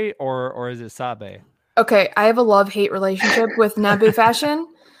Ray or is it Sabe? Okay, I have a love-hate relationship with Naboo fashion.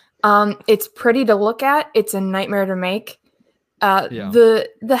 It's pretty to look at. It's a nightmare to make.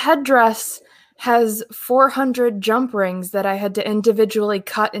 The headdress has 400 jump rings that I had to individually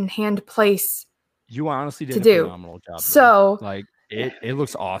cut and hand place. You honestly did a phenomenal job. So, like, it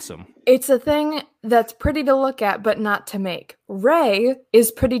looks awesome. It's a thing that's pretty to look at, but not to make. Rey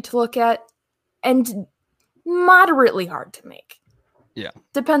is pretty to look at and moderately hard to make. Yeah.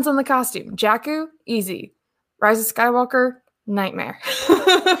 Depends on the costume. Jakku, easy. Rise of Skywalker, nightmare.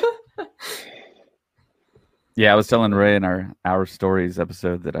 Yeah, I was telling Ray in our Stories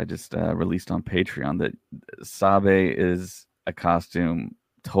episode that I just released on Patreon that Sabe is a costume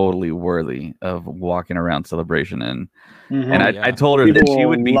totally worthy of walking around Celebration in. And I told her that she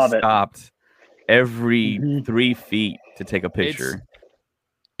would be stopped every 3 feet to take a picture.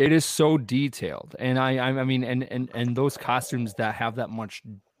 It is so detailed, and I mean, and those costumes that have that much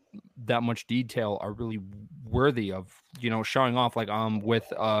detail are really worthy of showing off. Like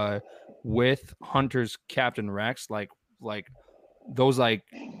with Hunter's Captain Rex, like those like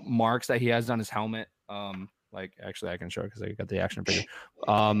marks that he has on his helmet. Like actually I can show it because I got the action figure.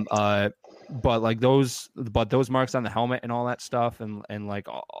 But those marks on the helmet and all that stuff, and like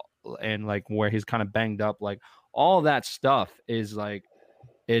where he's kind of banged up, like all that stuff is like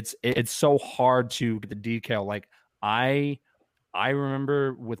it's so hard to get the detail. Like I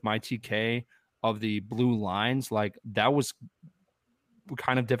remember with my TK of the blue lines, like that was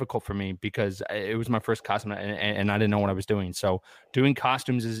kind of difficult for me because it was my first costume and I didn't know what I was doing. So doing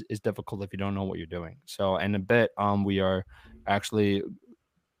costumes is difficult if you don't know what you're doing. So in a bit, we are actually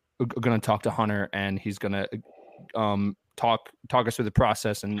going to talk to Hunter, and he's going to talk us through the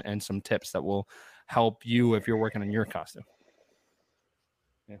process and some tips that will help you if you're working on your costume.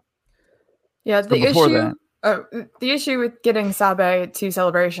 Yeah, So the before issue the issue with getting Sabe to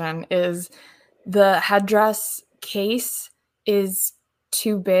Celebration is the headdress case is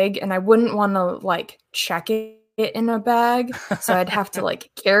too big, and I wouldn't want to like check it in a bag, so I'd have to like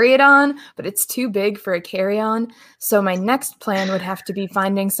carry it on, but it's too big for a carry-on. So my next plan would have to be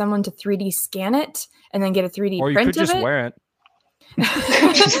finding someone to 3D scan it and then get a 3D Or you print could just of it. wear it.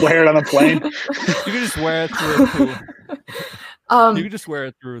 Just wear it on the plane. You could just wear it through. You could just wear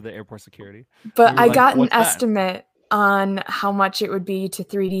it through the airport security. But I like, got an "What's that?" estimate on how much it would be to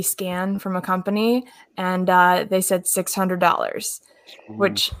 3D scan from a company, and they said $600,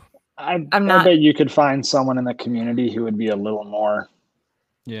 which I not- bet you could find someone in the community who would be a little more.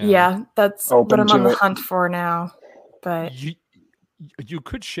 yeah, that's Open what I'm to on the it. hunt for now. But You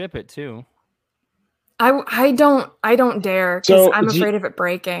could ship it too. I don't dare, because So I'm do you- afraid of it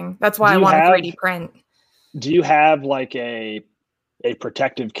breaking. That's why do I you want a have- 3D print. Do you have like a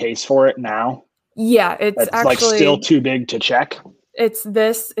protective case for it now? Yeah, it's That's actually like still too big to check. it's in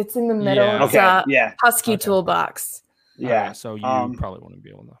the middle. Yeah. It's Okay. a Yeah. Husky Okay. toolbox. Yeah. Right, so you probably wouldn't be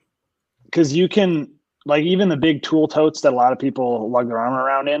able to. Because you can, like, even the big tool totes that a lot of people lug their armor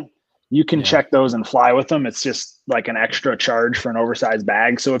around in, you can Yeah. check those and fly with them. It's just like an extra charge for an oversized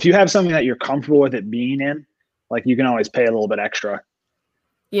bag. So if you have something that you're comfortable with it being in, like, you can always pay a little bit extra.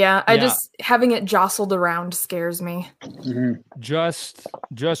 Yeah, I Yeah. just having it jostled around scares me. Just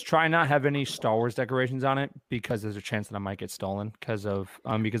try not have any Star Wars decorations on it, because there's a chance that I might get stolen because of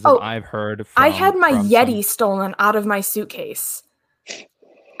Oh, I've heard I had my from Yeti stolen out of my suitcase.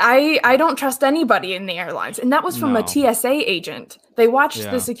 I don't trust anybody in the airlines, and that was from a No. TSA agent. They watched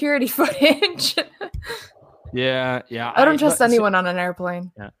Yeah. the security footage. Yeah. I don't trust but- anyone on an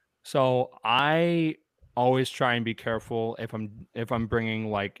airplane. So I always try and be careful if I'm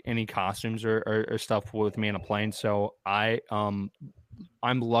bringing like any costumes or stuff with me in a plane. So I'm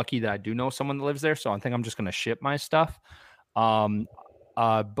lucky that I do know someone that lives there. So I think I'm just gonna ship my stuff. But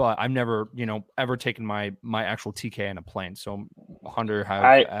I've never, ever taken my actual TK in a plane. So Hunter,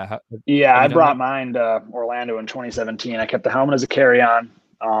 I done brought that? mine to Orlando in 2017. I kept the helmet as a carry-on,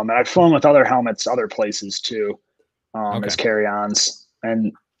 and I've flown with other helmets other places too, as carry-ons,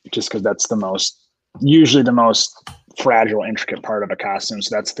 and just because that's usually the most fragile, intricate part of a costume.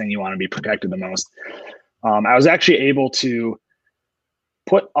 So that's the thing you want to be protected the most. I was actually able to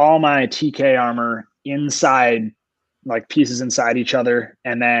put all my TK armor inside, like pieces inside each other,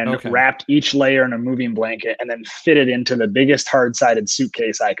 and then wrapped each layer in a moving blanket, and then fit it into the biggest hard-sided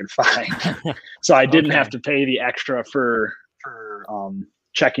suitcase I could find. So I didn't have to pay the extra for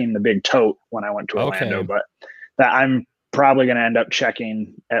checking the big tote when I went to Orlando. But that I'm probably going to end up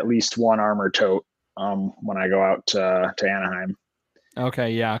checking at least one armor tote when I go out to Anaheim.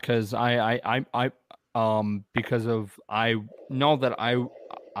 Okay, yeah, because I know that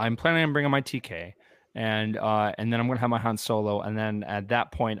I'm planning on bringing my TK, and then I'm gonna have my Han Solo, and then at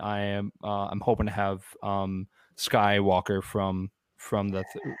that point I'm hoping to have Skywalker from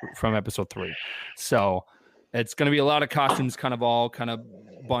episode 3. So it's gonna be a lot of costumes, kind of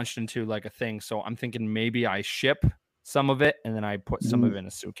bunched into like a thing. So I'm thinking maybe I ship some of it and then I put some of it in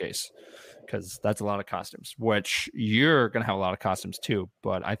a suitcase, because that's a lot of costumes, which you're going to have a lot of costumes too.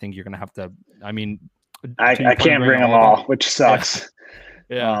 But I think you're going to have to, I can't bring them all, which sucks.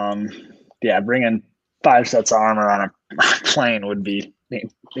 Yeah. Bringing 5 sets of armor on a plane would be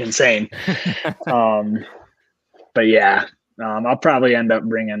insane. But yeah, I'll probably end up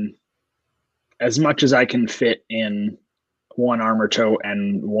bringing as much as I can fit in one armor tote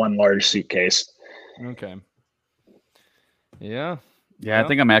and one large suitcase. Okay. Yeah. Yeah, I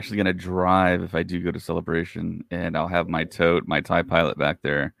think I'm actually going to drive if I do go to Celebration, and I'll have my tote, my TIE Pilot back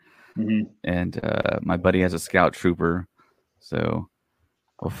there. And my buddy has a Scout Trooper, so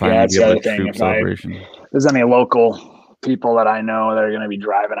we'll finally be able to troop Celebration. If there's any local people that I know that are going to be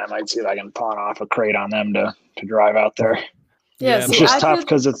driving, I might see if I can pawn off a crate on them to drive out there. Yeah, it's just tough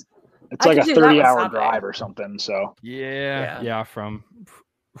because it's like a 30-hour drive or something. So yeah, from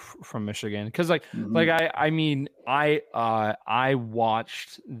Michigan, because I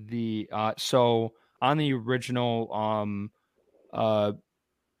watched the so on the original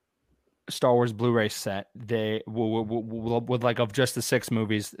Star Wars Blu-ray set, they with like of just the 6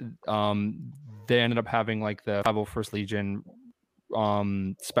 movies, they ended up having like the 501st Legion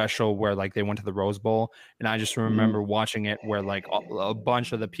special where like they went to the Rose Bowl, and I just remember watching it where like a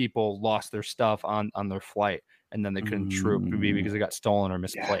bunch of the people lost their stuff on their flight, and then they couldn't troop because it got stolen or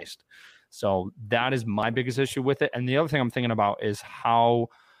misplaced. So that is my biggest issue with it. And the other thing I'm thinking about is how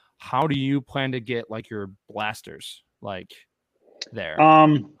do you plan to get like your blasters like there?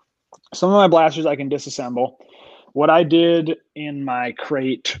 Some of my blasters I can disassemble. What I did in my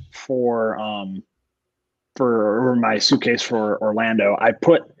crate for my suitcase for Orlando, I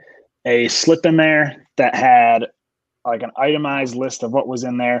put a slip in there that had like an itemized list of what was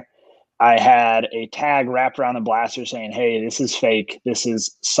in there. I had a tag wrapped around the blaster saying, "Hey, this is fake. This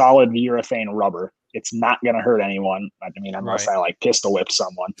is solid urethane rubber. It's not going to hurt anyone." I mean, unless I like pistol whip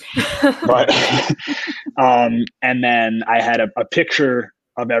someone. But and then I had a picture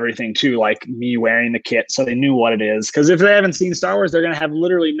of everything too, like me wearing the kit, so they knew what it is. Because if they haven't seen Star Wars, they're going to have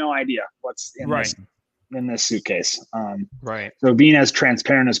literally no idea what's in this suitcase. So being as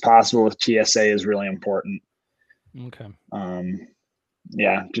transparent as possible with TSA is really important. Okay.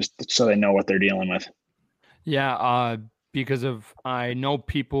 Yeah, just so they know what they're dealing with. Yeah, because I know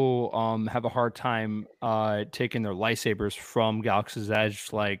people have a hard time taking their lightsabers from Galaxy's Edge.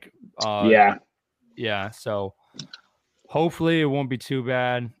 Like, so hopefully it won't be too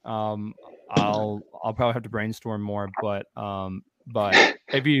bad. I'll probably have to brainstorm more, but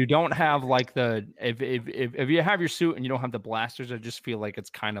if you don't have like if you have your suit and you don't have the blasters, I just feel like it's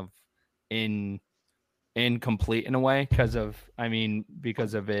kind of incomplete in a way because of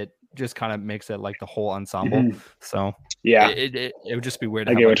it just kind of makes it like the whole ensemble. So it would just be weird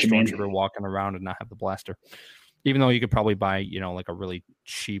to have like a stormtrooper walking around and not have the blaster, even though you could probably buy like a really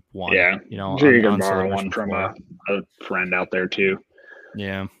cheap one. I'm sure you can borrow one from a friend out there too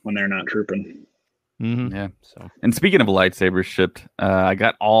when they're not trooping. So, and speaking of lightsabers shipped, I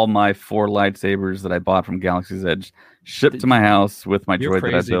got all my 4 lightsabers that I bought from Galaxy's Edge shipped to my house with my droid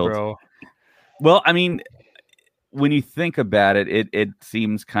that I built. Bro. Well, I mean, when you think about it, it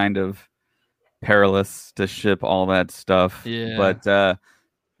seems kind of perilous to ship all that stuff. But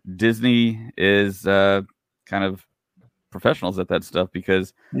Disney is kind of professionals at that stuff,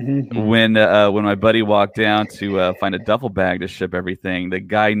 because when my buddy walked down to find a duffel bag to ship everything, the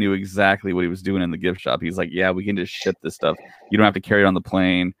guy knew exactly what he was doing in the gift shop. He's like, "Yeah, we can just ship this stuff. You don't have to carry it on the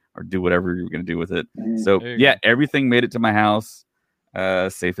plane or do whatever you're going to do with it." So everything made it to my house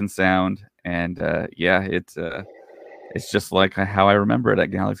safe and sound. And it's just like how I remember it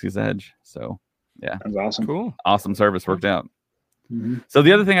at Galaxy's Edge. So that's awesome. Cool. Awesome service, worked out. So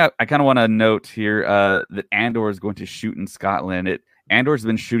the other thing I kind of want to note here, that Andor is going to shoot in Scotland. Andor's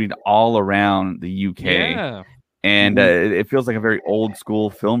been shooting all around the UK, and it feels like a very old school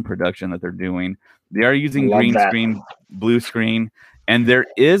film production that they're doing. They are using green screen, blue screen, and there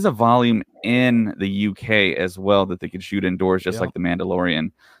is a volume in the UK as well that they could shoot indoors, just like The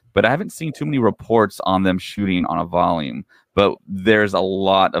Mandalorian. But I haven't seen too many reports on them shooting on a volume. But there's a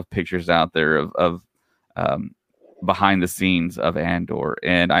lot of pictures out there of behind the scenes of Andor,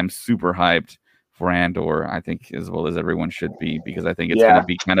 and I'm super hyped for Andor. I think as well as everyone should be, because I think it's going to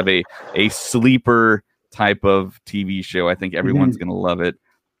be kind of a sleeper type of TV show. I think everyone's going to love it.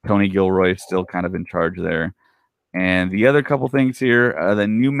 Tony Gilroy is still kind of in charge there. And the other couple things here, the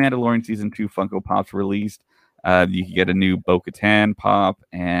new Mandalorian Season 2 Funko Pops released. You can get a new Bo-Katan pop,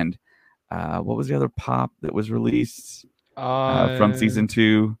 and what was the other pop that was released from Season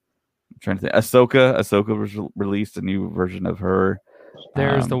 2? I'm trying to think. Ahsoka was released, a new version of her.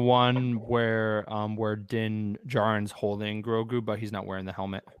 There's the one where Din Djarin's holding Grogu, but he's not wearing the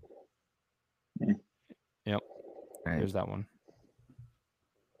helmet. Yep. Right. There's that one.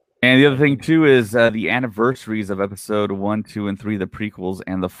 And the other thing, too, is the anniversaries of Episode 1, 2, and 3, the prequels,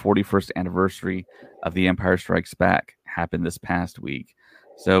 and the 41st anniversary of The Empire Strikes Back happened this past week.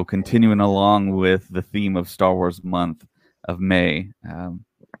 So continuing along with the theme of Star Wars month of May,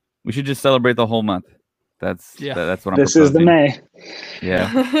 we should just celebrate the whole month. That's what I'm proposing. This is the May.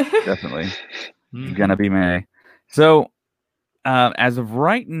 Yeah, definitely. It's going to be May. So as of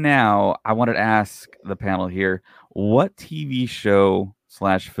right now, I wanted to ask the panel here, what TV show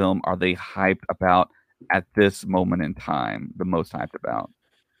 / film are they hyped about at this moment in time? The most hyped about?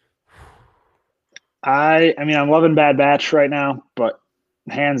 I mean, I'm loving Bad Batch right now, but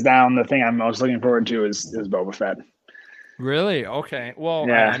hands down, the thing I'm most looking forward to is Boba Fett. Really? Okay. Well,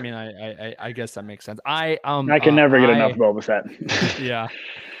 yeah. I mean, I guess that makes sense. I can never get enough Boba Fett. Yeah,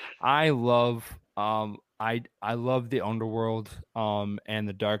 I love I love the underworld and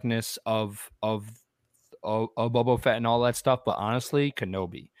the darkness of Boba Fett and all that stuff. But honestly,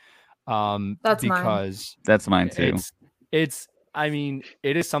 Kenobi, That's mine. because That's mine too. it's I mean,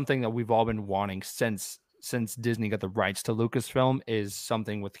 it is something that we've all been wanting since Disney got the rights to Lucasfilm, is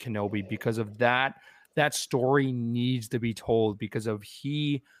something with Kenobi, because of that story needs to be told, because of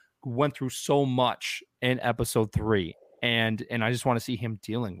he went through so much in episode 3, and I just want to see him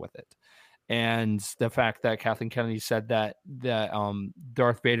dealing with it. And the fact that Kathleen Kennedy said that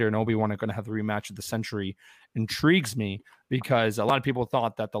Darth Vader and Obi-Wan are going to have the rematch of the century intrigues me, because a lot of people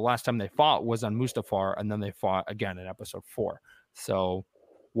thought that the last time they fought was on Mustafar, and then they fought again in episode 4. So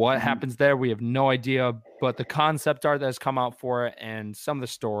what happens there, we have no idea, but the concept art that has come out for it and some of the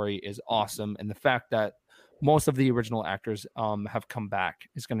story is awesome. And the fact that most of the original actors have come back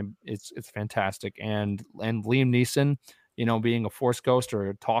is it's fantastic. And Liam Neeson, you know, being a Force ghost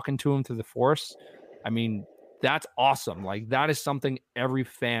or talking to him through the Force, I mean, that's awesome. Like, that is something every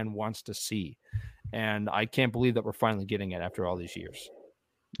fan wants to see. And I can't believe that we're finally getting it after all these years.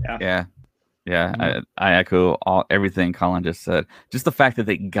 Yeah. I echo everything Colin just said. Just the fact that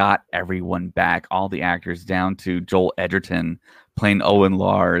they got everyone back, all the actors, down to Joel Edgerton playing Owen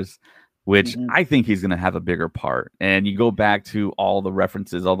Lars, which I think he's going to have a bigger part. And you go back to all the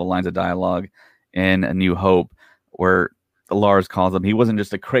references, all the lines of dialogue in A New Hope, where Lars calls him, he wasn't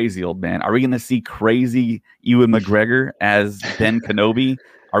just a crazy old man. Are we going to see crazy Ewan McGregor as Ben Kenobi?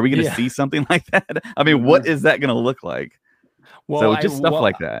 Are we going to see something like that? I mean, what is that going to look like? Well, so just stuff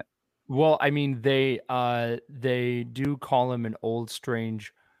like that. Well, I mean, they do call him an old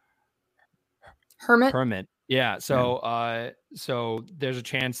strange hermit. Yeah. So so there's a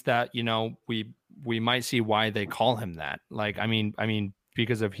chance that, you know, we might see why they call him that. Like, I mean,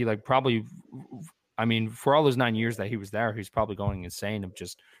 because of he like probably, I mean, for all those 9 years that he was there, he's probably going insane of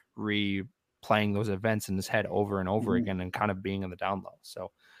just replaying those events in his head over and over again, and kind of being in the down low. So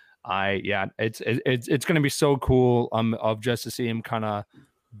it's going to be so cool of just to see him kind of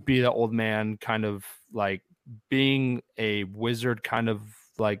be the old man, kind of like being a wizard, kind of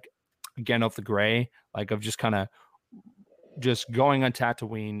like Gandalf the Grey, like of just kind of just going on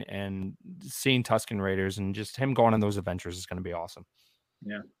Tatooine and seeing Tusken Raiders, and just him going on those adventures is going to be awesome.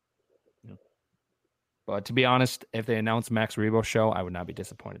 Yeah. But to be honest, if they announce Max Rebo show, I would not be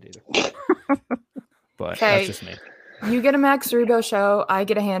disappointed either. But that's just me. You get a Max Rebo show, I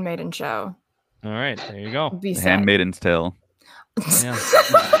get a Handmaiden show. All right, there you go. Handmaiden's Tale. Yeah.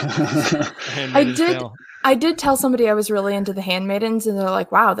 I did tell somebody I was really into the Handmaidens, and they're like,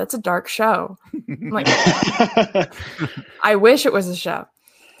 "Wow, that's a dark show." I'm like, I wish it was a show.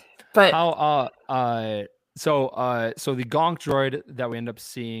 But how so the Gonk droid that we end up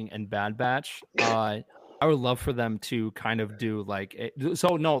seeing in Bad Batch, I would love for them to kind of do like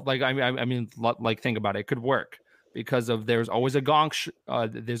I mean like think about it. It could work because of there's always a Gonk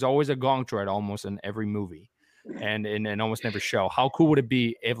droid almost in every movie and in almost every show. How cool would it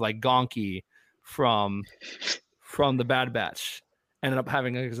be if like Gonky from the Bad Batch ended up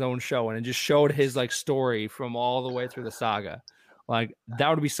having his own show, and it just showed his like story from all the way through the saga? Like, that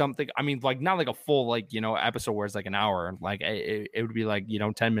would be something. I mean, like, not like a full, like, you know, episode where it's like an hour. Like, it would be like, you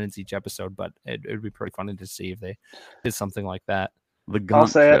know, 10 minutes each episode, but it would be pretty funny to see if they did something like that. The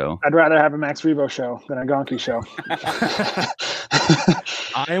Gonk show. I'd rather have a Max Rebo show than a Gonky show.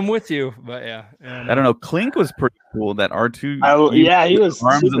 I am with you, but yeah. I don't know. Clink was pretty cool. That R2. He was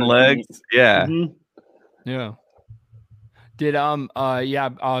arms and legs. Neat. Yeah. Mm-hmm. Yeah. Did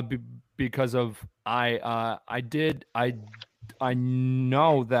because of I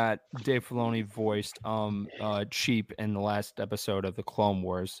know that Dave Filoni voiced Cheap in the last episode of the Clone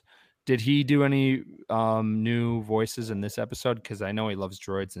Wars. Did he do any new voices in this episode? Because I know he loves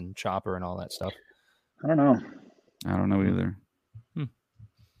droids and Chopper and all that stuff. I don't know. I don't know either.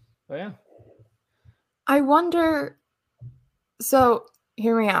 But yeah. I wonder. So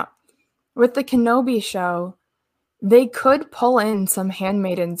hear me out. With the Kenobi show, they could pull in some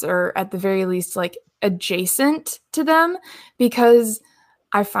handmaidens, or at the very least, like adjacent to them, because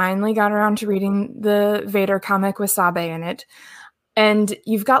I finally got around to reading the Vader comic with Sabe in it. And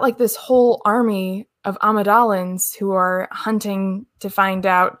you've got like this whole army of Amidalans who are hunting to find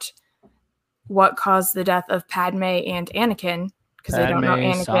out what caused the death of Padme and Anakin, because they don't know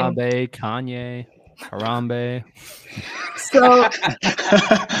Anakin. Sabe, Kanye, Harambe. So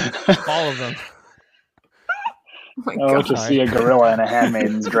all of them. Oh my God. To see a gorilla in a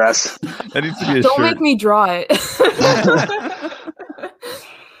handmaiden's dress. That needs to be a Don't shirt. make me draw it.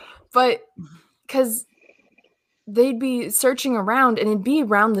 But because they'd be searching around, and it'd be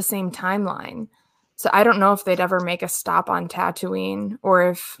around the same timeline. So I don't know if they'd ever make a stop on Tatooine, or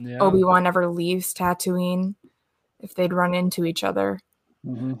if Obi-Wan ever leaves Tatooine, if they'd run into each other.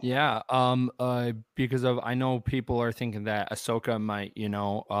 Yeah. Because of I know people are thinking that Ahsoka might,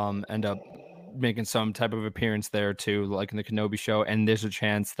 end up making some type of appearance there too, like in the Kenobi show. And there's a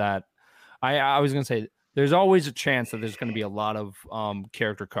chance that I was gonna say there's always a chance that there's gonna be a lot of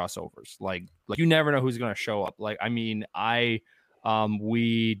character crossovers. Like you never know who's gonna show up. Like, I mean,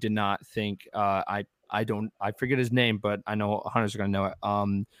 we did not think I forget his name, but I know Hunter's gonna know it.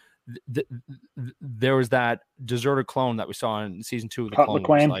 There was that deserter clone that we saw in season 2 of the Clone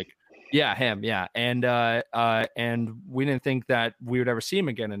Wars, like, yeah, him, yeah, and we didn't think that we would ever see him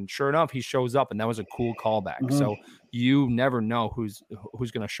again, and sure enough, he shows up, and that was a cool callback. So you never know who's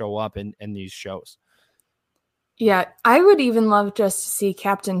going to show up in these shows. Yeah, I would even love just to see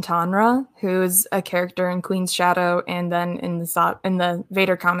Captain Tonra, who's a character in Queen's Shadow, and then in the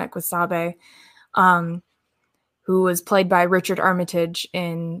Vader comic with Sabe, who was played by Richard Armitage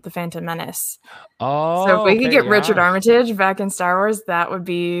in The Phantom Menace. Oh, so if we could get Richard Armitage back in Star Wars, that would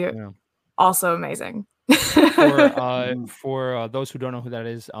be also amazing. For those who don't know who that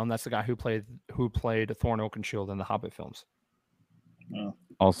is, that's the guy who played Thorin Oakenshield in the Hobbit films.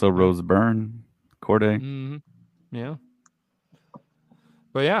 Also, Rose Byrne, Corday. Mm-hmm. Yeah.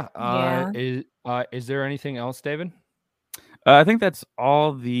 But is there anything else, David? I think that's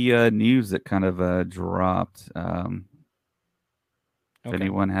all the news that kind of dropped. If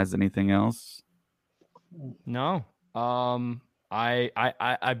anyone has anything else, no.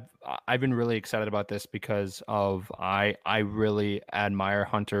 I've been really excited about this because of I really admire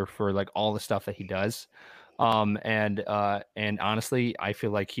Hunter for like all the stuff that he does. And honestly, I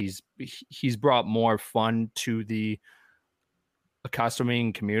feel like he's brought more fun to the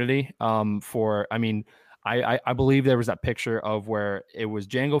costuming community. I believe there was that picture of where it was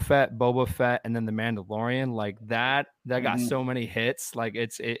Jango Fett, Boba Fett, and then the Mandalorian. Like that got so many hits. Like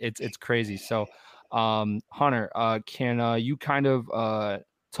it's crazy. So, Hunter, can you kind of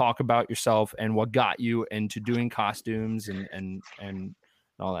talk about yourself and what got you into doing costumes and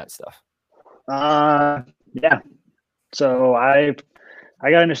all that stuff? Yeah. So I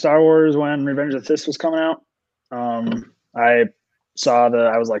got into Star Wars when Revenge of the Sith was coming out. I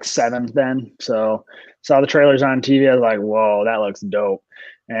was like 7 then, so saw the trailers on TV. I was like, whoa, that looks dope.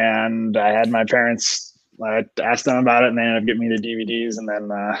 And I had my parents, I asked them about it, and they ended up getting me the DVDs, and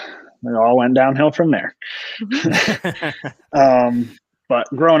then it all went downhill from there. But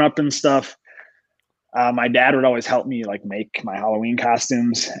growing up and stuff, my dad would always help me like make my Halloween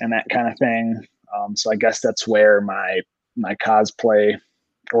costumes and that kind of thing. So I guess that's where my cosplay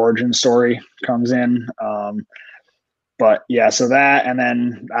origin story comes in. But yeah, so that, and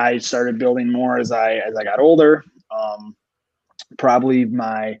then I started building more as I got older. Probably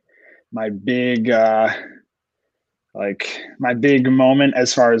my big moment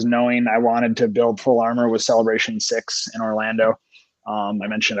as far as knowing I wanted to build full armor was Celebration 6 in Orlando. I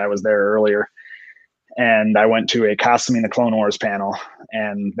mentioned I was there earlier, and I went to a Costuming the Clone Wars panel,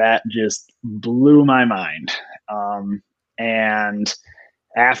 and that just blew my mind. And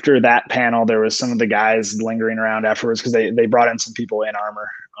after that panel, there was some of the guys lingering around afterwards because they brought in some people in armor,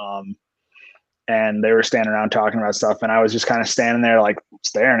 and they were standing around talking about stuff, and I was just kind of standing there like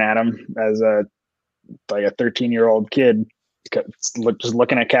staring at them as a 13-year-old kid, just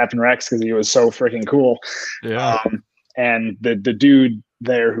looking at Captain Rex because he was so freaking cool. Yeah. And the dude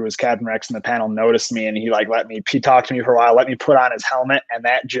there who was Captain Rex in the panel noticed me, and he talked to me for a while, let me put on his helmet, and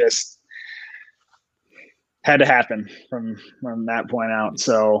that just had to happen from that point out.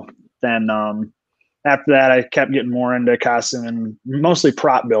 So then after that, I kept getting more into costume and mostly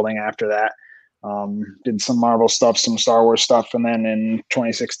prop building after that. Did some Marvel stuff, some Star Wars stuff. And then in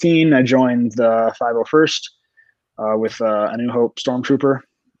 2016, I joined the 501st with A New Hope Stormtrooper.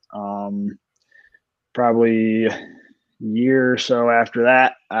 Probably a year or so after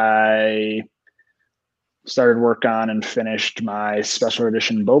that, I started work on and finished my special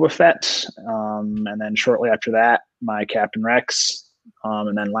edition Boba Fett. And then shortly after that, my Captain Rex.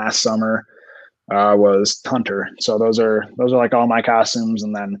 And then last summer was Hunter. So those are like all my costumes.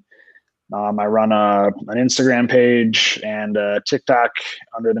 And then I run an Instagram page and a TikTok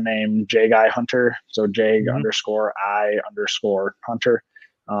under the name JGuy Hunter. So JG_I_Hunter.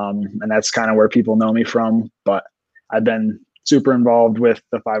 And that's kind of where people know me from. But I've been super involved with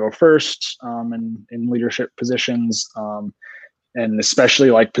the 501st in leadership positions, and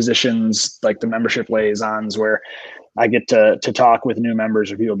especially like positions like the membership liaisons, where I get to talk with new members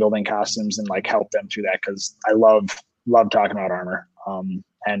or people building costumes and like help them through that, because I love talking about armor.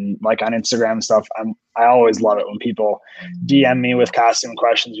 And like on Instagram and stuff, I always love it when people DM me with costume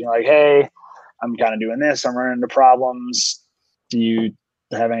questions. You're like, hey, I'm kind of doing this, I'm running into problems, do you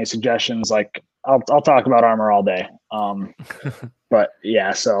have any suggestions? Like, I'll talk about armor all day. But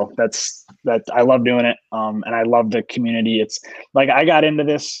yeah, so that's I love doing it. And I love the community. It's like I got into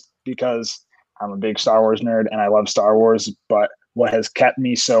this because I'm a big Star Wars nerd and I love Star Wars. But what has kept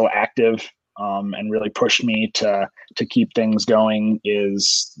me so active and really pushed me to keep things going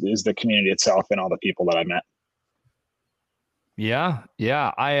is the community itself and all the people that I've met. Yeah.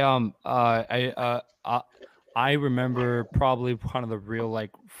 I remember probably one of the real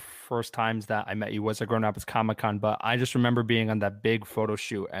like first times that I met you was at Grand Rapids Comic-Con, but I just remember being on that big photo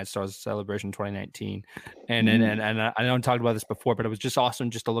shoot at Star Wars Celebration 2019. And I know I talked about this before, but it was just awesome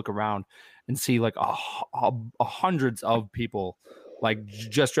just to look around and see like hundreds of people like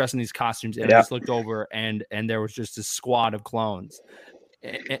just dressed in these costumes. And I just looked over and there was just a squad of clones.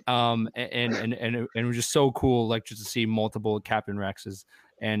 And it was just so cool, like just to see multiple Captain Rexes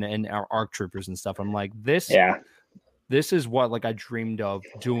and our ARC troopers and stuff. I'm like, this is what like I dreamed of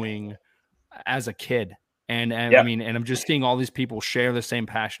doing as a kid. And I mean, and I'm just seeing all these people share the same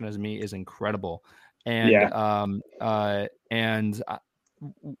passion as me is incredible. And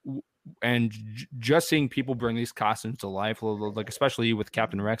just seeing people bring these costumes to life, like especially with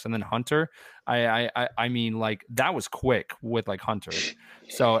Captain Rex and then Hunter, I mean, like that was quick with like Hunter.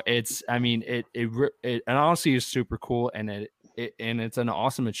 So it's, I mean, it honestly is super cool, and it's an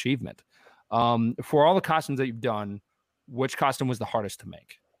awesome achievement. For all the costumes that you've done, which costume was the hardest to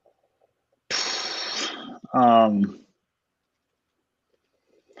make?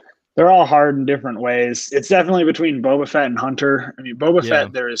 They're all hard in different ways. It's definitely between Boba Fett and Hunter. I mean, Boba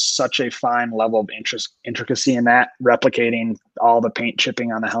Fett, there is such a fine level of intricacy in that, replicating all the paint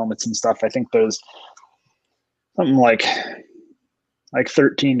chipping on the helmets and stuff. I think there's something like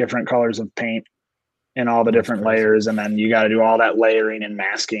 13 different colors of paint in all the different layers, and then you got to do all that layering and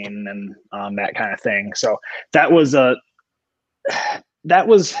masking and that kind of thing. So that was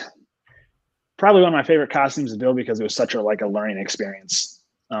probably one of my favorite costumes to build because it was such a learning experience.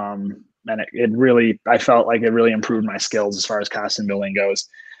 And it really, I felt like it really improved my skills as far as costume building goes.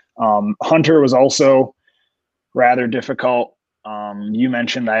 Hunter was also rather difficult. You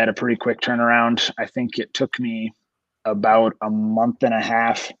mentioned I had a pretty quick turnaround. I think it took me about a month and a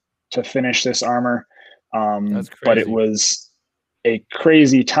half to finish this armor. But it was a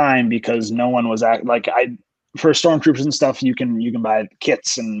crazy time because no one was for stormtroopers and stuff, you can buy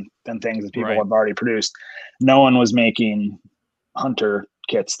kits and things that people have already produced. No one was making Hunter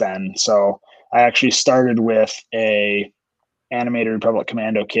kits then. So I actually started with a Animated Republic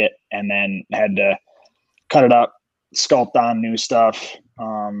Commando kit and then had to cut it up, sculpt on new stuff,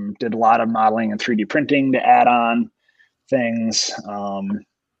 did a lot of modeling and 3D printing to add on things.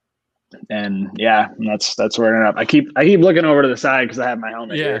 And that's where it ended up. I keep looking over to the side because I have my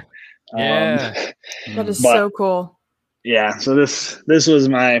helmet here. That is so cool. Yeah. So this was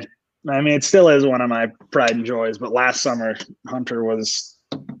it still is one of my pride and joys, but last summer Hunter was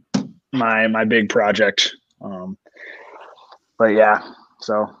my big project. But yeah,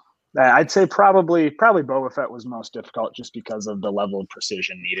 so I'd say probably Boba Fett was most difficult just because of the level of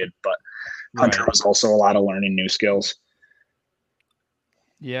precision needed, but Hunter was also a lot of learning new skills.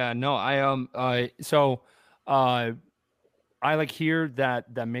 Yeah, no, I like hear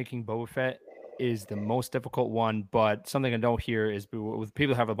that making Boba Fett is the most difficult one, but something I don't hear is with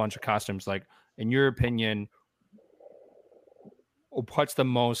people who have a bunch of costumes, like in your opinion, what's the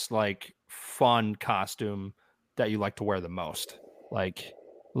most like fun costume that you like to wear the most? Like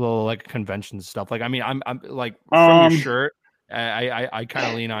little like convention stuff. Like, I mean, I'm like from your shirt, I kind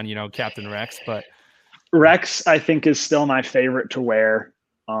of lean on, Captain Rex, but Rex I think is still my favorite to wear.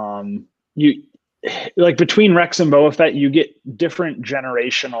 You like between Rex and Boba Fett, you get different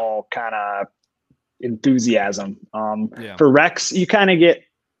generational kind of enthusiasm. For Rex, you kind of get,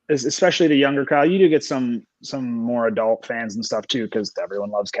 especially the younger crowd, you do get some more adult fans and stuff too, because everyone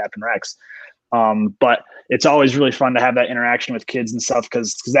loves Captain Rex. But it's always really fun to have that interaction with kids and stuff,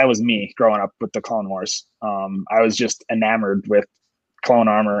 because that was me growing up with the Clone Wars. I was just enamored with clone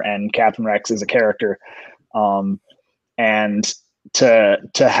armor and Captain Rex as a character. And to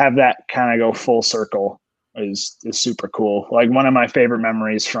have that kind of go full circle is super cool. Like one of my favorite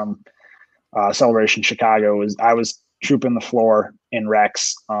memories from Celebration Chicago was I was trooping the floor in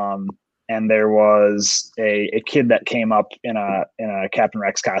Rex, and there was a kid that came up in a Captain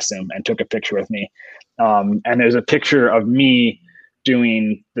Rex costume and took a picture with me. And there's a picture of me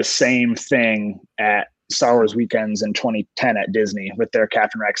doing the same thing at Star Wars Weekends in 2010 at Disney with their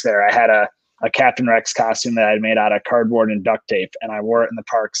Captain Rex there. I had a Captain Rex costume that I'd made out of cardboard and duct tape, and I wore it in the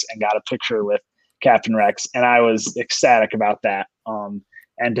parks and got a picture with Captain Rex, and I was ecstatic about that.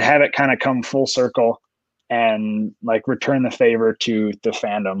 And to have it kind of come full circle and like return the favor to the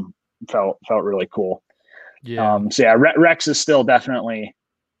fandom felt really cool. Yeah. So yeah, Rex is still definitely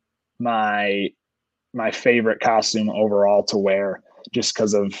my favorite costume overall to wear, just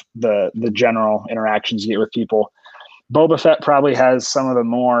because of the general interactions you get with people. Boba Fett probably has some of the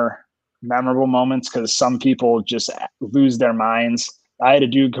more memorable moments because some people just lose their minds. I had a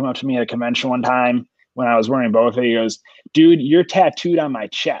dude come up to me at a convention one time when I was wearing Boba Fett. He goes, "Dude, you're tattooed on my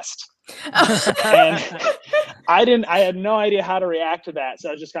chest." And I had no idea how to react to that. So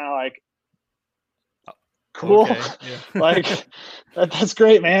I was just kind of like, cool. Okay, yeah. Like that's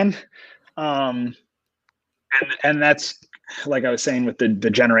great, man. And that's, like I was saying with the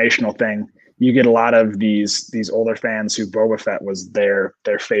generational thing, you get a lot of these older fans who Boba Fett was their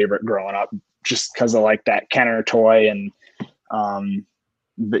favorite growing up, just because of like that Kenner toy and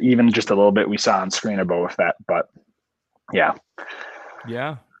even just a little bit we saw on screen of Boba Fett. But yeah.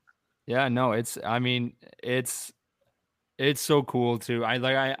 No, it's so cool too.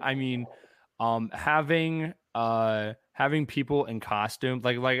 Having people in costume,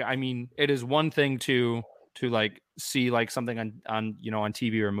 it is one thing to like see like something on on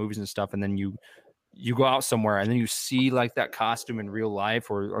TV or movies and stuff, and then you go out somewhere and then you see like that costume in real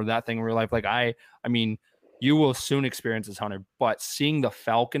life or that thing in real life. Like you will soon experience this, Hunter, but seeing the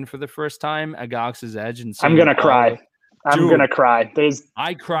Falcon for the first time at Galaxy's Edge and I'm gonna cry. I'm gonna cry.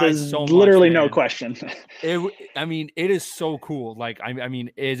 I cried so much. Literally no question. It is so cool. Like,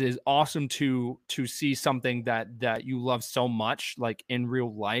 it is awesome to see something that you love so much, like in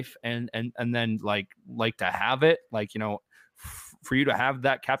real life, and then like to have it, like, for you to have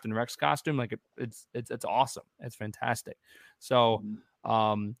that Captain Rex costume, like it's awesome. It's fantastic. So,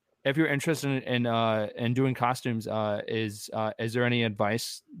 if you're interested in doing costumes, is there any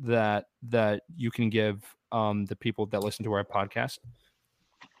advice that you can give the people that listen to our podcast?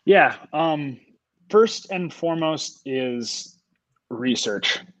 Yeah. First and foremost is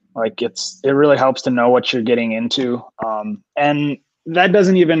research. Like it really helps to know what you're getting into. And that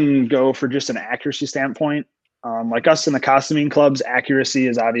doesn't even go for just an accuracy standpoint. Like us in the costuming clubs, accuracy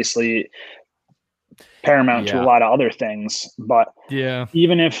is obviously paramount to a lot of other things, but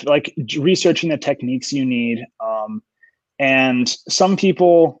even if like researching the techniques you need, and some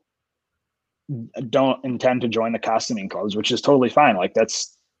people don't intend to join the costuming clubs, which is totally fine. Like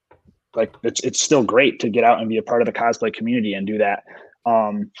that's like, it's still great to get out and be a part of the cosplay community and do that.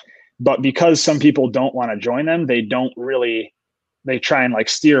 But because some people don't want to join them, they try and like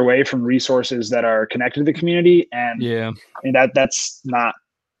steer away from resources that are connected to the community. And that's not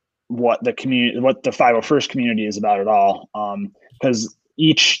what the 501st community is about at all. Because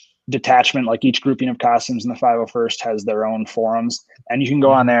each detachment, like each grouping of costumes in the 501st has their own forums, and you can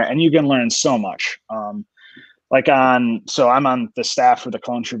go on there and you can learn so much. So I'm on the staff for the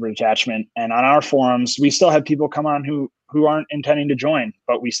Clone Trooper detachment, and on our forums, we still have people come on who aren't intending to join,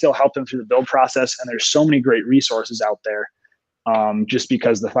 but we still help them through the build process. And there's so many great resources out there, just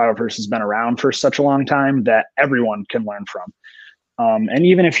because the 501st has been around for such a long time that everyone can learn from. And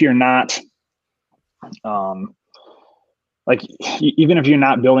even if you're not, even if you're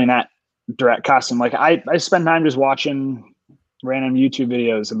not building that direct costume, like I spend time just watching random YouTube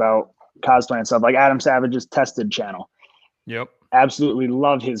videos about cosplay and stuff, like Adam Savage's Tested channel. Yep. Absolutely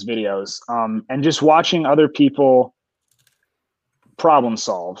love his videos. And just watching other people problem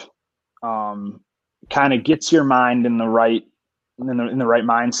solve, kind of gets your mind in the right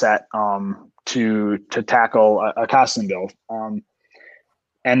mindset, to tackle a costume build.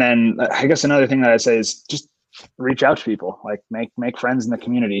 And then I guess another thing that I say is just reach out to people, like make friends in the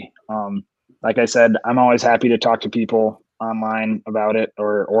community. Like I said, I'm always happy to talk to people online about it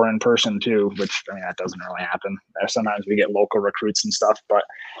or in person too, which that doesn't really happen. Sometimes we get local recruits and stuff, but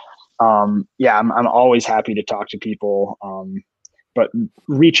I'm always happy to talk to people. But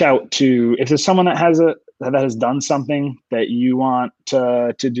reach out to, if there's someone that has done something that you want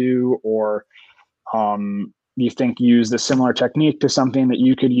to do, or you think used a similar technique to something that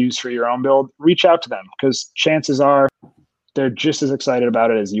you could use for your own build, reach out to them, because chances are they're just as excited about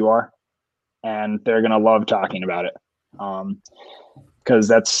it as you are, and they're going to love talking about it.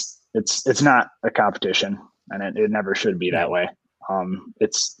 Because it's not a competition, and it never should be that way.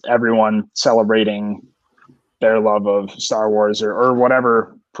 It's everyone celebrating their love of Star Wars or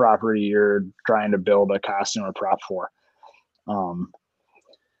whatever property you're trying to build a costume or prop for.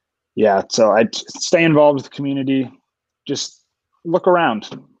 So I stay involved with the community. Just look around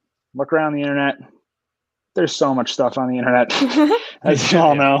the internet. There's so much stuff on the internet, as you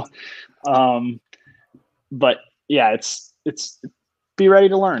all know. But yeah, it's be ready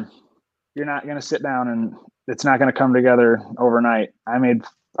to learn. You're not going to sit down and it's not going to come together overnight. I've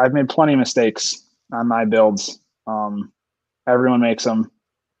made plenty of mistakes on my builds. Everyone makes them.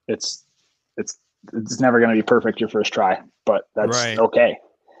 it's never going to be perfect your first try, but that's Right. okay.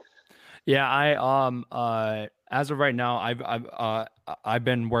 Yeah, as of right now, I've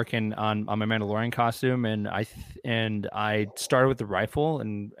been working on my Mandalorian costume, and I started with the rifle,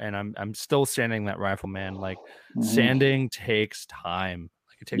 and I'm still sanding that rifle, man. Like sanding takes time.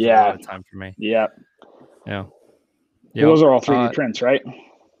 Like it takes a lot of time for me. Yeah. Yeah. Well, those are all 3D prints, right?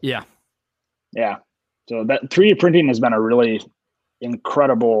 Yeah. Yeah. So that 3D printing has been a really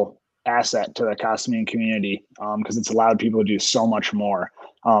incredible asset to the costuming community, because it's allowed people to do so much more.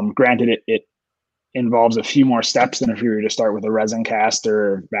 Granted, it involves a few more steps than if you were to start with a resin cast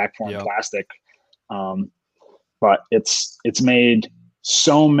or back form plastic. But it's made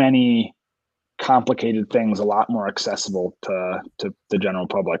so many complicated things a lot more accessible to the general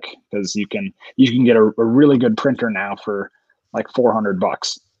public, because you can get a really good printer now for like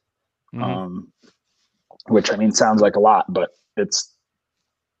 $400, which I mean sounds like a lot, but it's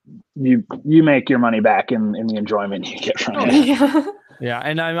you make your money back in the enjoyment you get from it. Yeah. Yeah,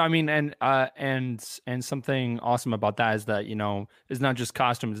 and I mean, and something awesome about that is that it's not just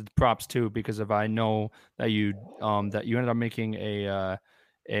costumes, it's props too. Because if I know that you ended up making a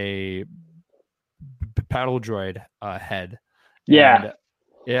paddle droid head, Yeah.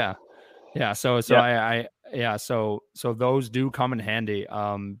 So those do come in handy,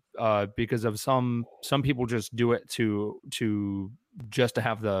 because of some people just do it to just to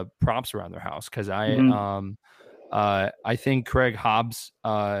have the props around their house. Because I think Craig Hobbs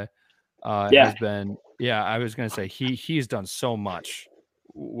has been, I was going to say he's done so much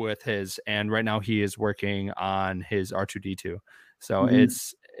with his, and right now he is working on his R2D2. So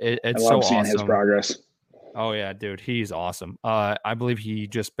it's I love so seeing awesome. his progress. Oh yeah, dude, he's awesome. I believe he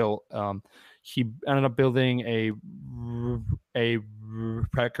just built, he ended up building a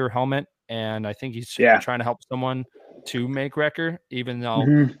Wrecker helmet, and I think he's trying to help someone to make Wrecker, even though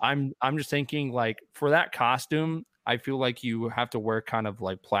I'm just thinking, like, for that costume, I feel like you have to wear kind of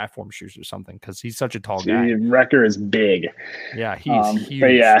like platform shoes or something, because he's such a tall guy. Wrecker is big. Yeah, he's huge.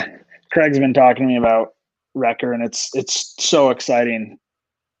 But yeah, Craig's been talking to me about Wrecker, and it's so exciting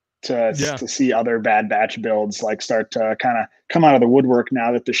to see other Bad Batch builds like start to kind of come out of the woodwork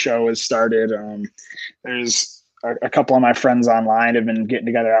now that the show has started. There's a couple of my friends online have been getting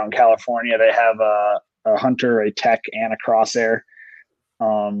together out in California. They have a Hunter, a Tech, and a Crosshair.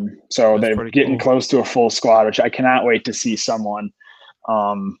 So That's they're getting close to a full squad, which I cannot wait to see someone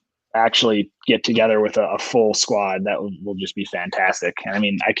actually get together with a full squad. That will just be fantastic. And I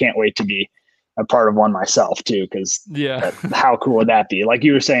mean, I can't wait to be a part of one myself too, because how cool would that be? Like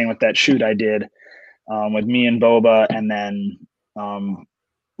you were saying with that shoot I did with me and Boba, and then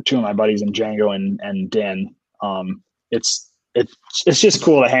two of my buddies in Django and Din. It's just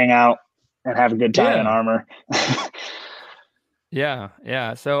cool to hang out and have a good time in armor.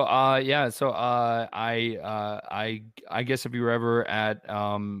 So I guess if you were ever at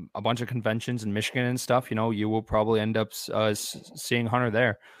a bunch of conventions in Michigan and stuff, you will probably end up seeing Hunter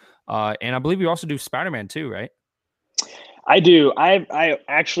there. And I believe you also do Spider-Man too, right? I do. I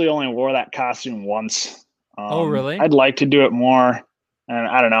actually only wore that costume once. Oh, really? I'd like to do it more, and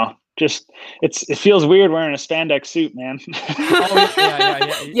I don't know. Just it feels weird wearing a spandex suit, man.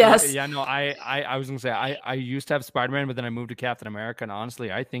 Yes. Yeah. No, I was gonna say I used to have Spider-Man, but then I moved to Captain America, and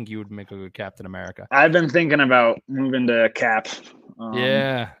honestly, I think you would make a good Captain America. I've been thinking about moving to Cap.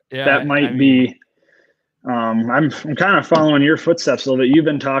 That might be. I'm kind of following your footsteps a little bit. You've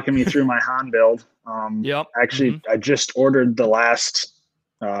been talking me through my Han build. Actually, I just ordered the last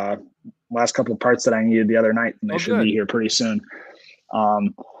couple of parts that I needed the other night, and they should be here pretty soon.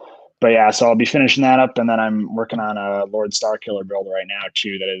 But yeah, so I'll be finishing that up, and then I'm working on a Lord Starkiller build right now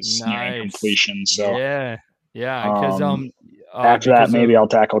too that is nearing completion. So because after that, maybe I'll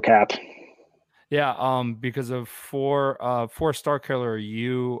tackle Cap. Yeah, because of for Starkiller,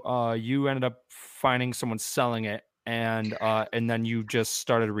 you ended up finding someone selling it, and then you just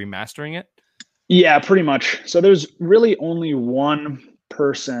started remastering it. Yeah, pretty much. So there's really only one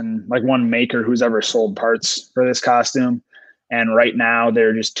person, like one maker, who's ever sold parts for this costume. And right now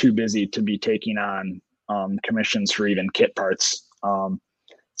they're just too busy to be taking on commissions for even kit parts.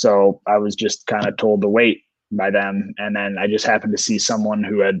 So I was just kind of told to wait by them. And then I just happened to see someone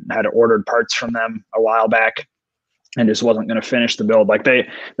who had ordered parts from them a while back and just wasn't going to finish the build. Like they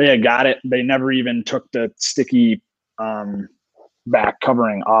had got it. They never even took the sticky back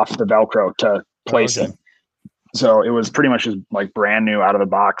covering off the Velcro to place it. So it was pretty much just like brand new out of the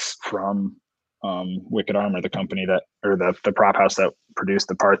box from Wicked Armor, the company the prop house that produced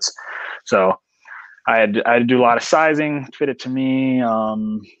the parts. So I had to do a lot of sizing, fit it to me,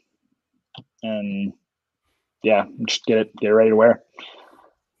 and yeah, just get it ready to wear.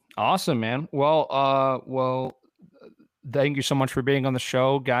 Awesome, man. Well, thank you so much for being on the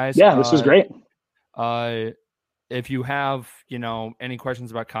show, guys. Yeah, this was great. If you have, any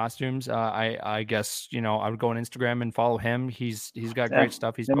questions about costumes, I guess, I would go on Instagram and follow him. He's got great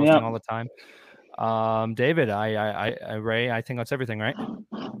stuff. He's posting all the time. David, Ray, I think that's everything, right?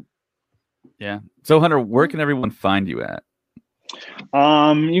 Yeah. So Hunter, where can everyone find you at?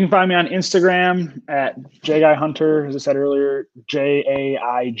 You can find me on Instagram at JGuyHunter, as I said earlier,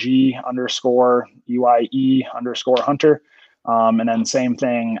 JAIG_UIE_Hunter. And then same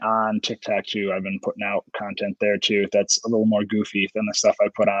thing on TikTok too. I've been putting out content there too. That's a little more goofy than the stuff I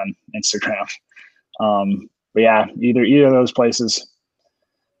put on Instagram. But yeah, either of those places.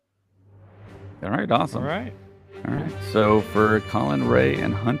 All right. Awesome. All right. So for Colin, Ray,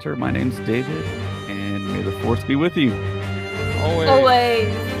 and Hunter, my name's David, and may the force be with you. Always.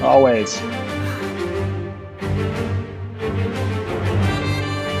 Always.